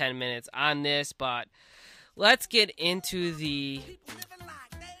around 10 minutes on this. But let's get into the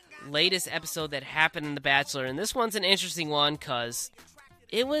latest episode that happened in The Bachelor. And this one's an interesting one because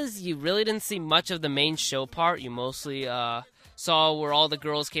you really didn't see much of the main show part. You mostly saw where all the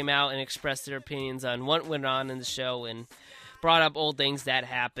girls came out and expressed their opinions on what went on in the show and brought up old things that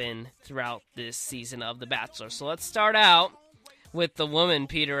happened throughout this season of The Bachelor. So let's start out with the woman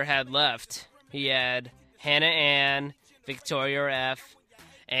Peter had left. He had Hannah Ann, Victoria F.,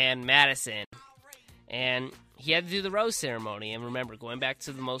 and Madison. And he had to do the rose ceremony. And remember, going back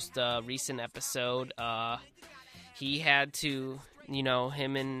to the most recent episode, he had to,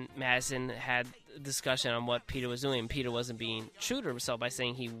 him and Madison had a discussion on what Peter was doing. Peter wasn't being true to himself by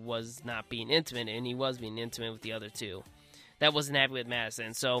saying he was not being intimate, and he was being intimate with the other two. That wasn't happy with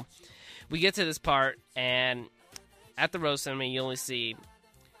Madison. So we get to this part, and at the rose ceremony, you only see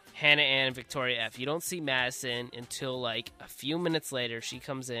Hannah Ann and Victoria F. You don't see Madison until like a few minutes later. She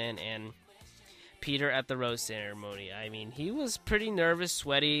comes in, and Peter at the rose ceremony. I mean, he was pretty nervous,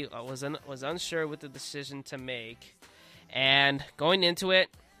 sweaty, was unsure with the decision to make. And going into it,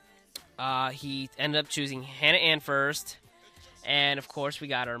 he ended up choosing Hannah Ann first. And, of course, we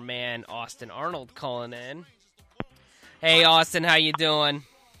got our man, Austin Arnold, calling in. Hey, Austin, how you doing?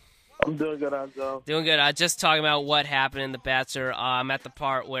 I'm doing good, Enzo. Doing good. Just talking about what happened in The Bachelor. I'm at the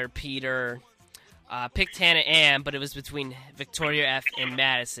part where Peter picked Hannah Ann, but it was between Victoria F. and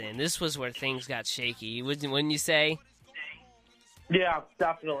Madison. This was where things got shaky, wouldn't you say? Yeah,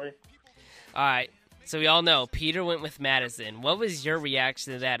 definitely. All right. So we all know Peter went with Madison. What was your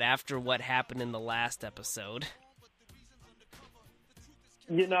reaction to that after what happened in the last episode?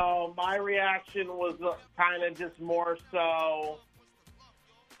 My reaction was kind of just more so.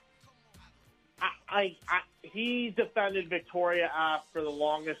 He defended Victoria F for the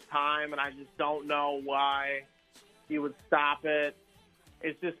longest time, and I just don't know why he would stop it.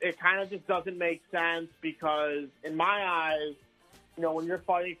 It kind of just doesn't make sense because, in my eyes, when you're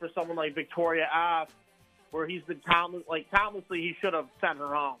fighting for someone like Victoria F, where he's been countlessly, he should have sent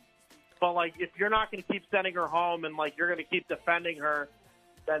her home. But if you're not going to keep sending her home and you're going to keep defending her,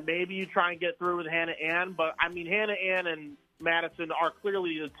 then maybe you try and get through with Hannah Ann. But I mean, Hannah Ann and Madison are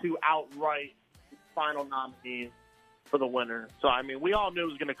clearly the two outright final nominees for the winner. So I mean, we all knew it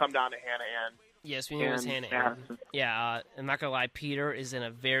was going to come down to Hannah Ann. Yes, we knew it was Hannah Ann. Yeah, I'm not gonna lie, Peter is in a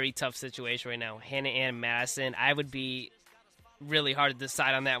very tough situation right now. Hannah Ann and Madison, I would be really hard to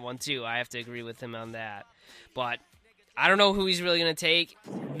decide on that one too. I have to agree with him on that. But I don't know who he's really going to take.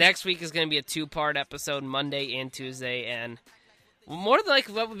 Next week is going to be a 2-part episode, Monday and Tuesday, and more than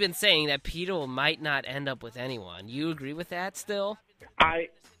likely what we've been saying, that Peter might not end up with anyone. You agree with that still?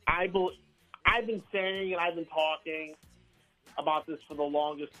 I've been saying and I've been talking about this for the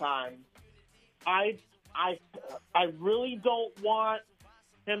longest time. I really don't want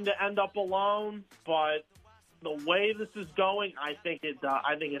him to end up alone, but the way this is going, I think it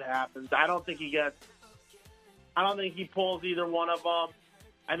happens. I don't think he pulls either one of them.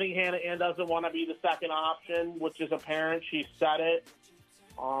 I think Hannah Ann doesn't want to be the second option, which is apparent. She said it.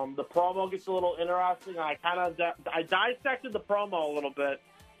 The promo gets a little interesting. I dissected the promo a little bit,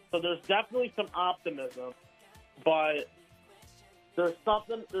 so there's definitely some optimism, but there's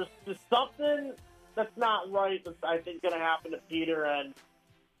something that's not right that's, I think, going to happen to Peter, and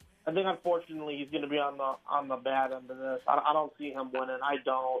I think, unfortunately, he's going to be on the bad end of this. I don't see him winning. I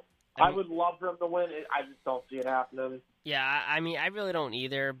don't. I would love for him to win. I just don't see it happening. Yeah, I mean, I really don't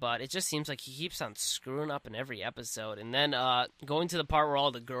either, but it just seems like he keeps on screwing up in every episode. And then going to the part where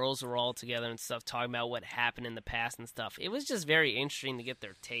all the girls were all together and stuff, talking about what happened in the past and stuff, it was just very interesting to get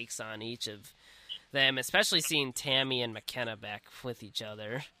their takes on each of them, especially seeing Tammy and McKenna back with each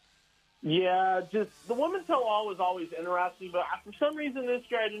other. Yeah, just the women's tell-all was always interesting, but for some reason this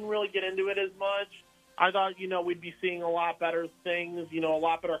year I didn't really get into it as much. I thought, we'd be seeing a lot better things, a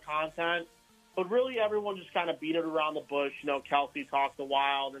lot better content. But really everyone just kind of beat it around the bush. Kelsey talked a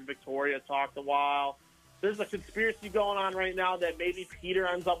while, then Victoria talked a while. There's a conspiracy going on right now that maybe Peter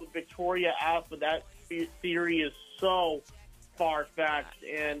ends up with Victoria F, but that theory is so far-fetched,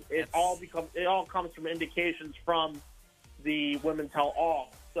 and it all comes from indications from the women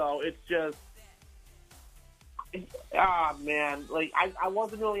tell-all. So it's just, man, I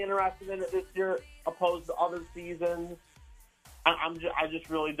wasn't really interested in it this year, opposed to other seasons. I just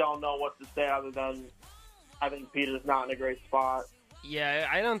really don't know what to say other than I think Peter's not in a great spot. Yeah,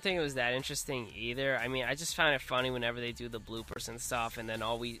 I don't think it was that interesting either. I mean, I just found it funny whenever they do the bloopers and stuff, and then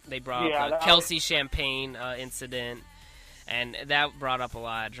they brought up the Kelsey Champagne incident, and that brought up a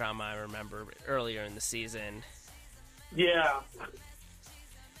lot of drama, I remember, earlier in the season. Yeah.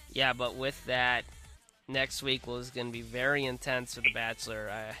 Yeah, but with that, next week was going to be very intense for The Bachelor.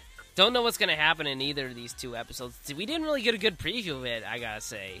 I don't know what's going to happen in either of these two episodes. We didn't really get a good preview of it, I got to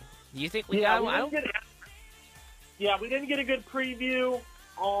say. Do you think we got one? Yeah, we didn't get a good preview.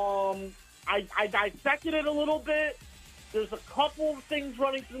 I dissected it a little bit. There's a couple of things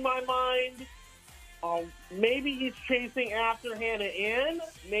running through my mind. Maybe he's chasing after Hannah Ann.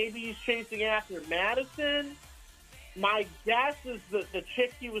 Maybe he's chasing after Madison. My guess is that the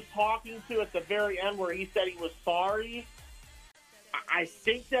chick he was talking to at the very end where he said he was sorry, I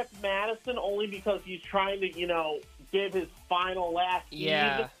think that's Madison only because he's trying to, give his final last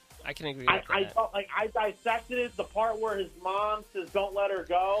Yeah, I can agree with that. I dissected it, the part where his mom says, "Don't let her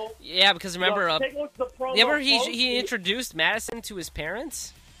go." Yeah, because remember, take a look at the promo remember post. he introduced Madison to his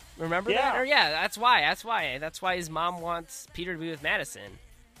parents? Remember Yeah. that? Or that's why his mom wants Peter to be with Madison.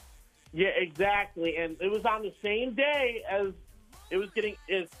 Yeah, exactly. And it was on the same day as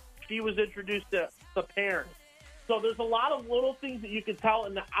she was introduced to the parents. So there's a lot of little things that you can tell,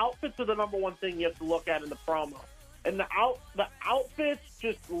 and the outfits are the number one thing you have to look at in the promo. And the outfits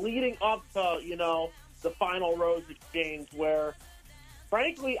just leading up to, the final rose exchange where,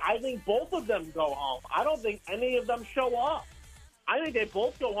 frankly, I think both of them go home. I don't think any of them show up. I think they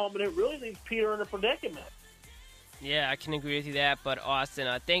both go home, and it really leaves Peter in a predicament. Yeah, I can agree with you that. But Austin,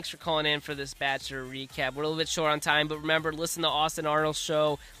 thanks for calling in for this Bachelor recap. We're a little bit short on time, but remember, listen to Austin Arnold's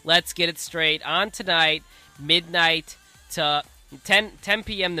show. Let's Get It Straight on tonight, midnight to 10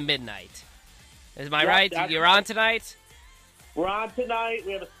 p.m. to midnight. Am I right? You're on tonight? We're on tonight.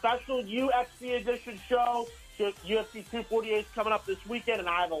 We have a special UFC edition show. UFC 248 is coming up this weekend, and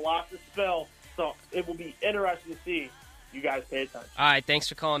I have a lot to spill. So it will be interesting to see. You guys pay attention. All right, thanks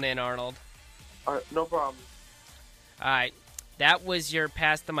for calling in, Arnold. All right, no problem. All right, that was your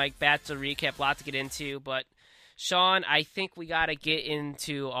Pass the Mic Bachelor recap. A lot to get into, but Sean, I think we got to get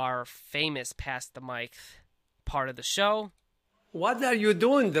into our famous Pass the Mic part of the show. What are you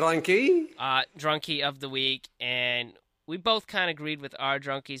doing, drunkie? Drunkie of the week, and we both kind of agreed with our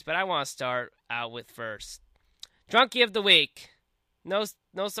drunkies, but I want to start out with first. Drunkie of the week. No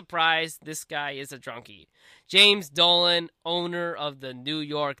surprise, this guy is a drunkie. James Dolan, owner of the New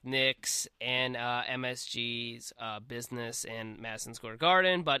York Knicks and MSG's business in Madison Square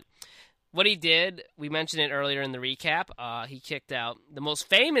Garden. But what he did, we mentioned it earlier in the recap, he kicked out the most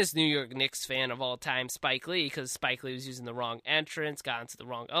famous New York Knicks fan of all time, Spike Lee, because Spike Lee was using the wrong entrance, got into the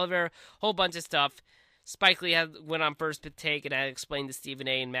wrong elevator, whole bunch of stuff. Spike Lee went on First Take and I explained to Stephen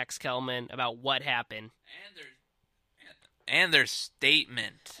A. and Max Kellerman about what happened. And their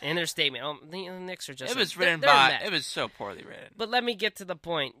statement. Oh, the Knicks are just... It was written by... It was so poorly written. But let me get to the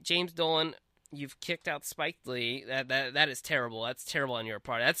point. James Dolan, you've kicked out Spike Lee. That is terrible. That's terrible on your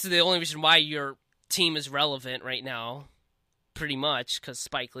part. That's the only reason why your team is relevant right now, pretty much, because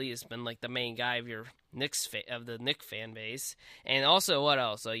Spike Lee has been like the main guy of your Knicks fan base. And also, what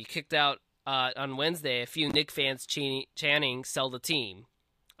else? So you kicked out on Wednesday a few Knicks fans chanting, "Sell the team."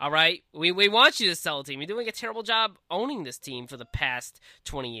 All right? We want you to sell a team. You're doing a terrible job owning this team for the past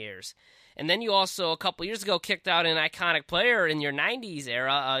 20 years. And then you also, a couple years ago, kicked out an iconic player in your 90s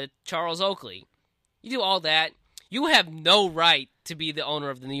era, Charles Oakley. You do all that. You have no right to be the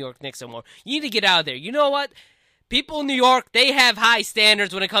owner of the New York Knicks anymore. You need to get out of there. You know what? People in New York, they have high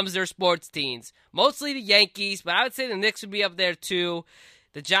standards when it comes to their sports teams. Mostly the Yankees, but I would say the Knicks would be up there too.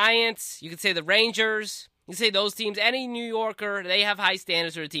 The Giants, you could say the Rangers. You say those teams, any New Yorker, they have high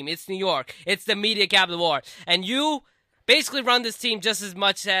standards for the team. It's New York. It's the media capital of the world. And you basically run this team just as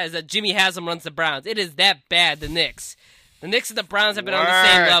much as Jimmy Haslam runs the Browns. It is that bad, the Knicks. The Knicks and the Browns have been on the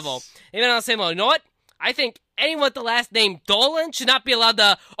same level. They've been on the same level. You know what? I think anyone with the last name Dolan should not be allowed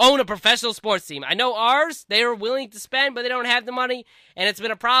to own a professional sports team. I know ours, they are willing to spend, but they don't have the money, and it's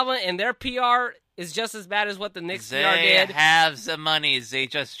been a problem, and their PR is just as bad as what the Knicks PR did. They have the money. They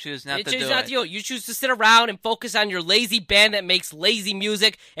just choose not to do it. You choose to sit around and focus on your lazy band that makes lazy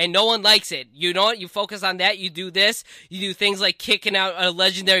music and no one likes it. You know what? You focus on that. You do this. You do things like kicking out a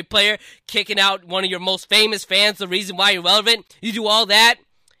legendary player, kicking out one of your most famous fans, the reason why you're relevant. You do all that.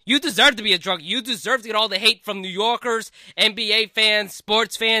 You deserve to be a drunk. You deserve to get all the hate from New Yorkers, NBA fans,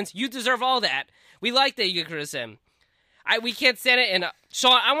 sports fans. You deserve all that. We like that you criticize him. We can't stand it. And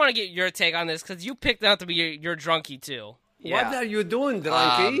Sean, I want to get your take on this because you picked out to be your drunkie too. Yeah. What are you doing,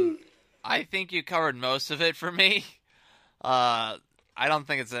 drunkie? I think you covered most of it for me. I don't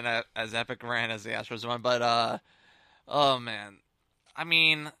think it's as epic rant as the Astros one, but oh man, I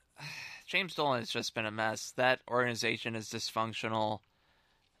mean, James Dolan has just been a mess. That organization is dysfunctional.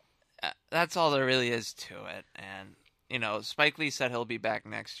 That's all there really is to it. And Spike Lee said he'll be back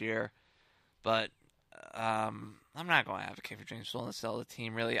next year, but I'm not going to advocate for James Dolan to sell the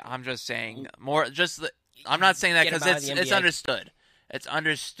team, really. I'm just saying more. I'm not saying that because it's understood. It's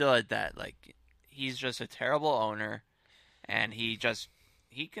understood that he's just a terrible owner, and he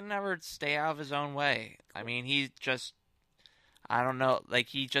can never stay out of his own way. I mean, I don't know.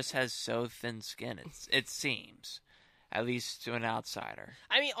 He just has so thin skin. It seems. at least to an outsider.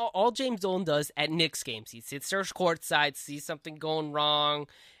 I mean, all James Dolan does at Knicks games, he sits there courtside, sees something going wrong,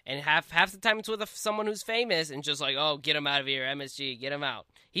 and half the time it's with someone who's famous and just like, oh, get him out of here, MSG, get him out.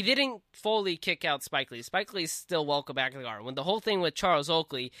 He didn't fully kick out Spike Lee. Spike Lee's still welcome back to the Garden. When the whole thing with Charles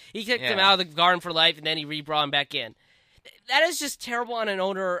Oakley, he kicked him out of the Garden for life, and then he re-brought him back in. That is just terrible on an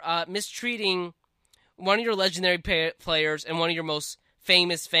owner mistreating one of your legendary players and one of your most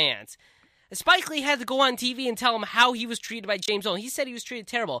famous fans. Spike Lee had to go on TV and tell him how he was treated by James Dolan. He said he was treated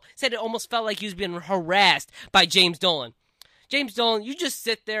terrible. He said it almost felt like he was being harassed by James Dolan. James Dolan, you just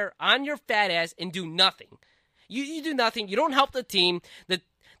sit there on your fat ass and do nothing. You do nothing. You don't help the team.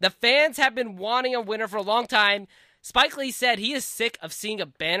 The fans have been wanting a winner for a long time. Spike Lee said he is sick of seeing a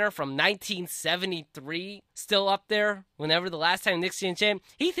banner from 1973 still up there whenever the last time Knicks won a champ.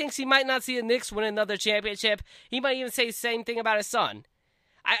 He thinks he might not see the Knicks win another championship. He might even say the same thing about his son.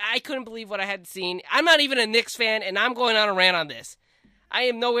 I couldn't believe what I had seen. I'm not even a Knicks fan, and I'm going on a rant on this. I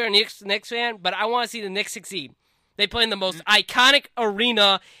am nowhere near a Knicks fan, but I want to see the Knicks succeed. They play in the most iconic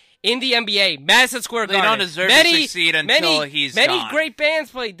arena in the NBA, Madison Square Garden. They don't deserve to succeed until he's gone. Many great bands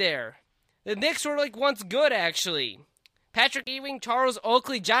played there. The Knicks were like once good, actually. Patrick Ewing, Charles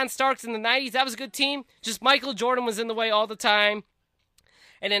Oakley, John Starks in the 90s, that was a good team. Just Michael Jordan was in the way all the time.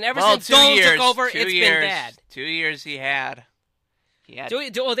 And then ever since Dolan took over, it's been bad. 2 years he had.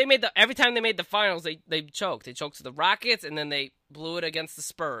 Every time they made the finals, they choked. They choked to the Rockets, and then they blew it against the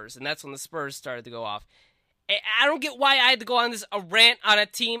Spurs, and that's when the Spurs started to go off. I don't get why I had to go on a rant on a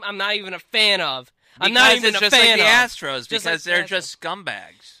team I'm not even a fan of. I'm not even a fan of. It's just like the Astros, because they're just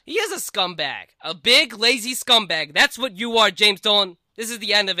scumbags. He is a scumbag. A big, lazy scumbag. That's what you are, James Dolan. This is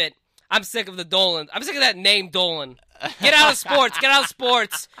the end of it. I'm sick of the Dolan. I'm sick of that name, Dolan. Get out of sports. Get out of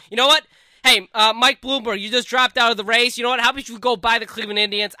sports. You know what? Hey, Mike Bloomberg, you just dropped out of the race. You know what? How about you go buy the Cleveland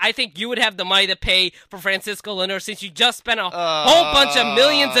Indians? I think you would have the money to pay for Francisco Lindor since you just spent a whole bunch of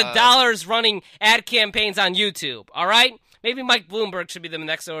millions of dollars running ad campaigns on YouTube. All right? Maybe Mike Bloomberg should be the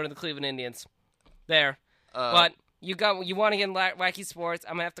next owner of the Cleveland Indians. There. But you want to get in wacky sports.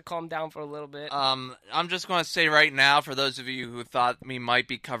 I'm going to have to calm down for a little bit. I'm just going to say right now, for those of you who thought we might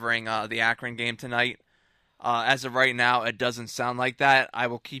be covering the Akron game tonight, as of right now, it doesn't sound like that. I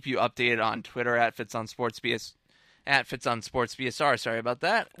will keep you updated on Twitter at FitzOnSportsBSR. Sorry about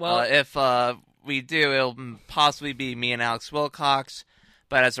that. Well, if we do, it'll possibly be me and Alex Wilcox.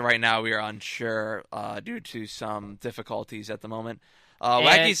 But as of right now, we are unsure due to some difficulties at the moment.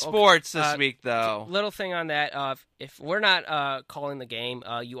 Wacky sports this week, though. Little thing on that. If we're not calling the game,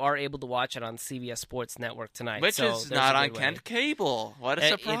 you are able to watch it on CBS Sports Network tonight. Which is not on Kent Cable. What a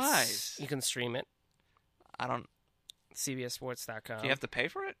surprise. You can stream it. I don't... CBSSports.com. Do you have to pay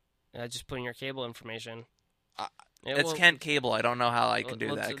for it? Just put in your cable information. It's Kent Cable. I don't know how I can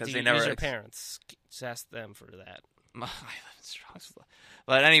do that because they never... Use your parents. Just ask them for that.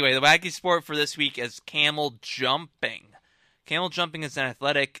 But anyway, the wacky sport for this week is camel jumping. Camel jumping is an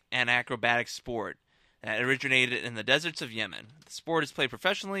athletic and acrobatic sport that originated in the deserts of Yemen. The sport is played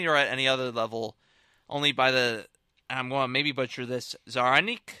professionally or at any other level only by the, I'm going to maybe butcher this,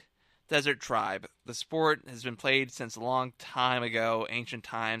 Zaranik Desert Tribe. The sport has been played since a long time ago, ancient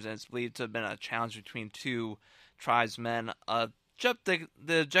times, and it's believed to have been a challenge between two tribesmen. The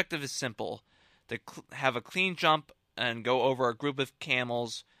objective is simple: to have a clean jump and go over a group of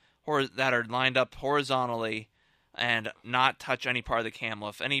camels that are lined up horizontally and not touch any part of the camel.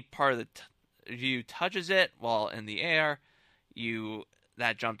 If any part of if you touches it while in the air,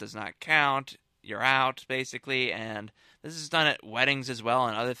 that jump does not count. You're out, basically, and this is done at weddings as well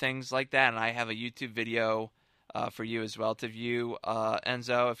and other things like that, and I have a YouTube video for you as well to view,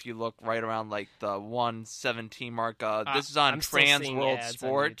 Enzo, if you look right around like the 117 mark. This is on Trans World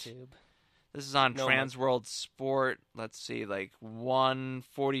Sport. This is on Trans World Sport. Let's see, like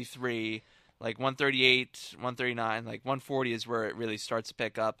 143, like 138, 139, like 140 is where it really starts to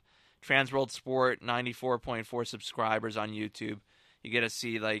pick up. Trans World Sport, 94.4 subscribers on YouTube. You get to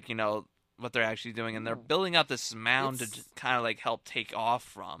see, like, what they're actually doing, and they're building up this mound to kind of like help take off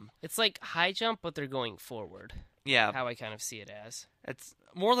from. It's like high jump, but they're going forward. Yeah. How I kind of see it as. It's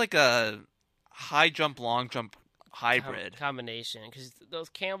more like a high jump, long jump hybrid. Combination. Because those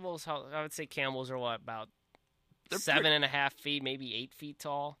camels, I would say camels are about 7.5 feet, maybe 8 feet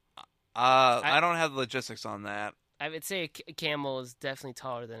tall. I don't have the logistics on that. I would say a camel is definitely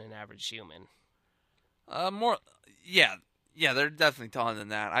taller than an average human. Yeah, they're definitely taller than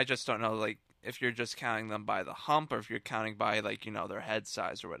that. I just don't know, like, if you're just counting them by the hump or if you're counting by, like, their head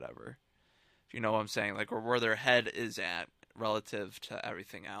size or whatever. If you know what I'm saying, like, or where their head is at relative to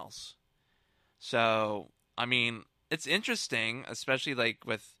everything else. So, I mean, it's interesting, especially, like,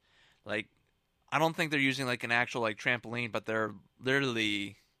 with, like, I don't think they're using like an actual like trampoline, but they're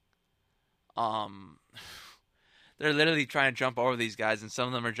literally trying to jump over these guys, and some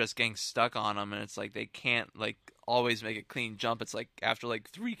of them are just getting stuck on them, and it's like they can't like always make a clean jump. It's like after like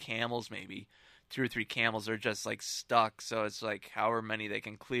 3 camels, maybe 2 or 3 camels, are just like stuck. So it's like however many they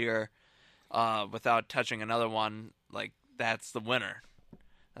can clear without touching another one, like that's the winner,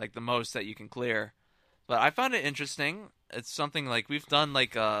 like the most that you can clear. But I found it interesting. It's something like we've done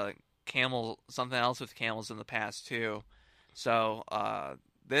like something else with camels in the past too. So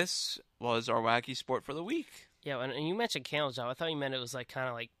this was our wacky sport for the week. Yeah, and you mentioned camel jump. I thought you meant it was like kind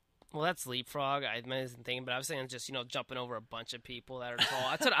of like, well, that's leapfrog. I wasn't thinking, but I was thinking just, jumping over a bunch of people that are tall.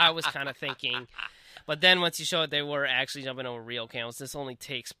 That's what I was kind of thinking. But then once you show it, they were actually jumping over real camels. This only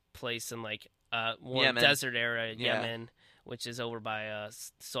takes place in like one desert area, Yemen, which is over by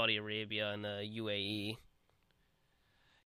Saudi Arabia and the UAE.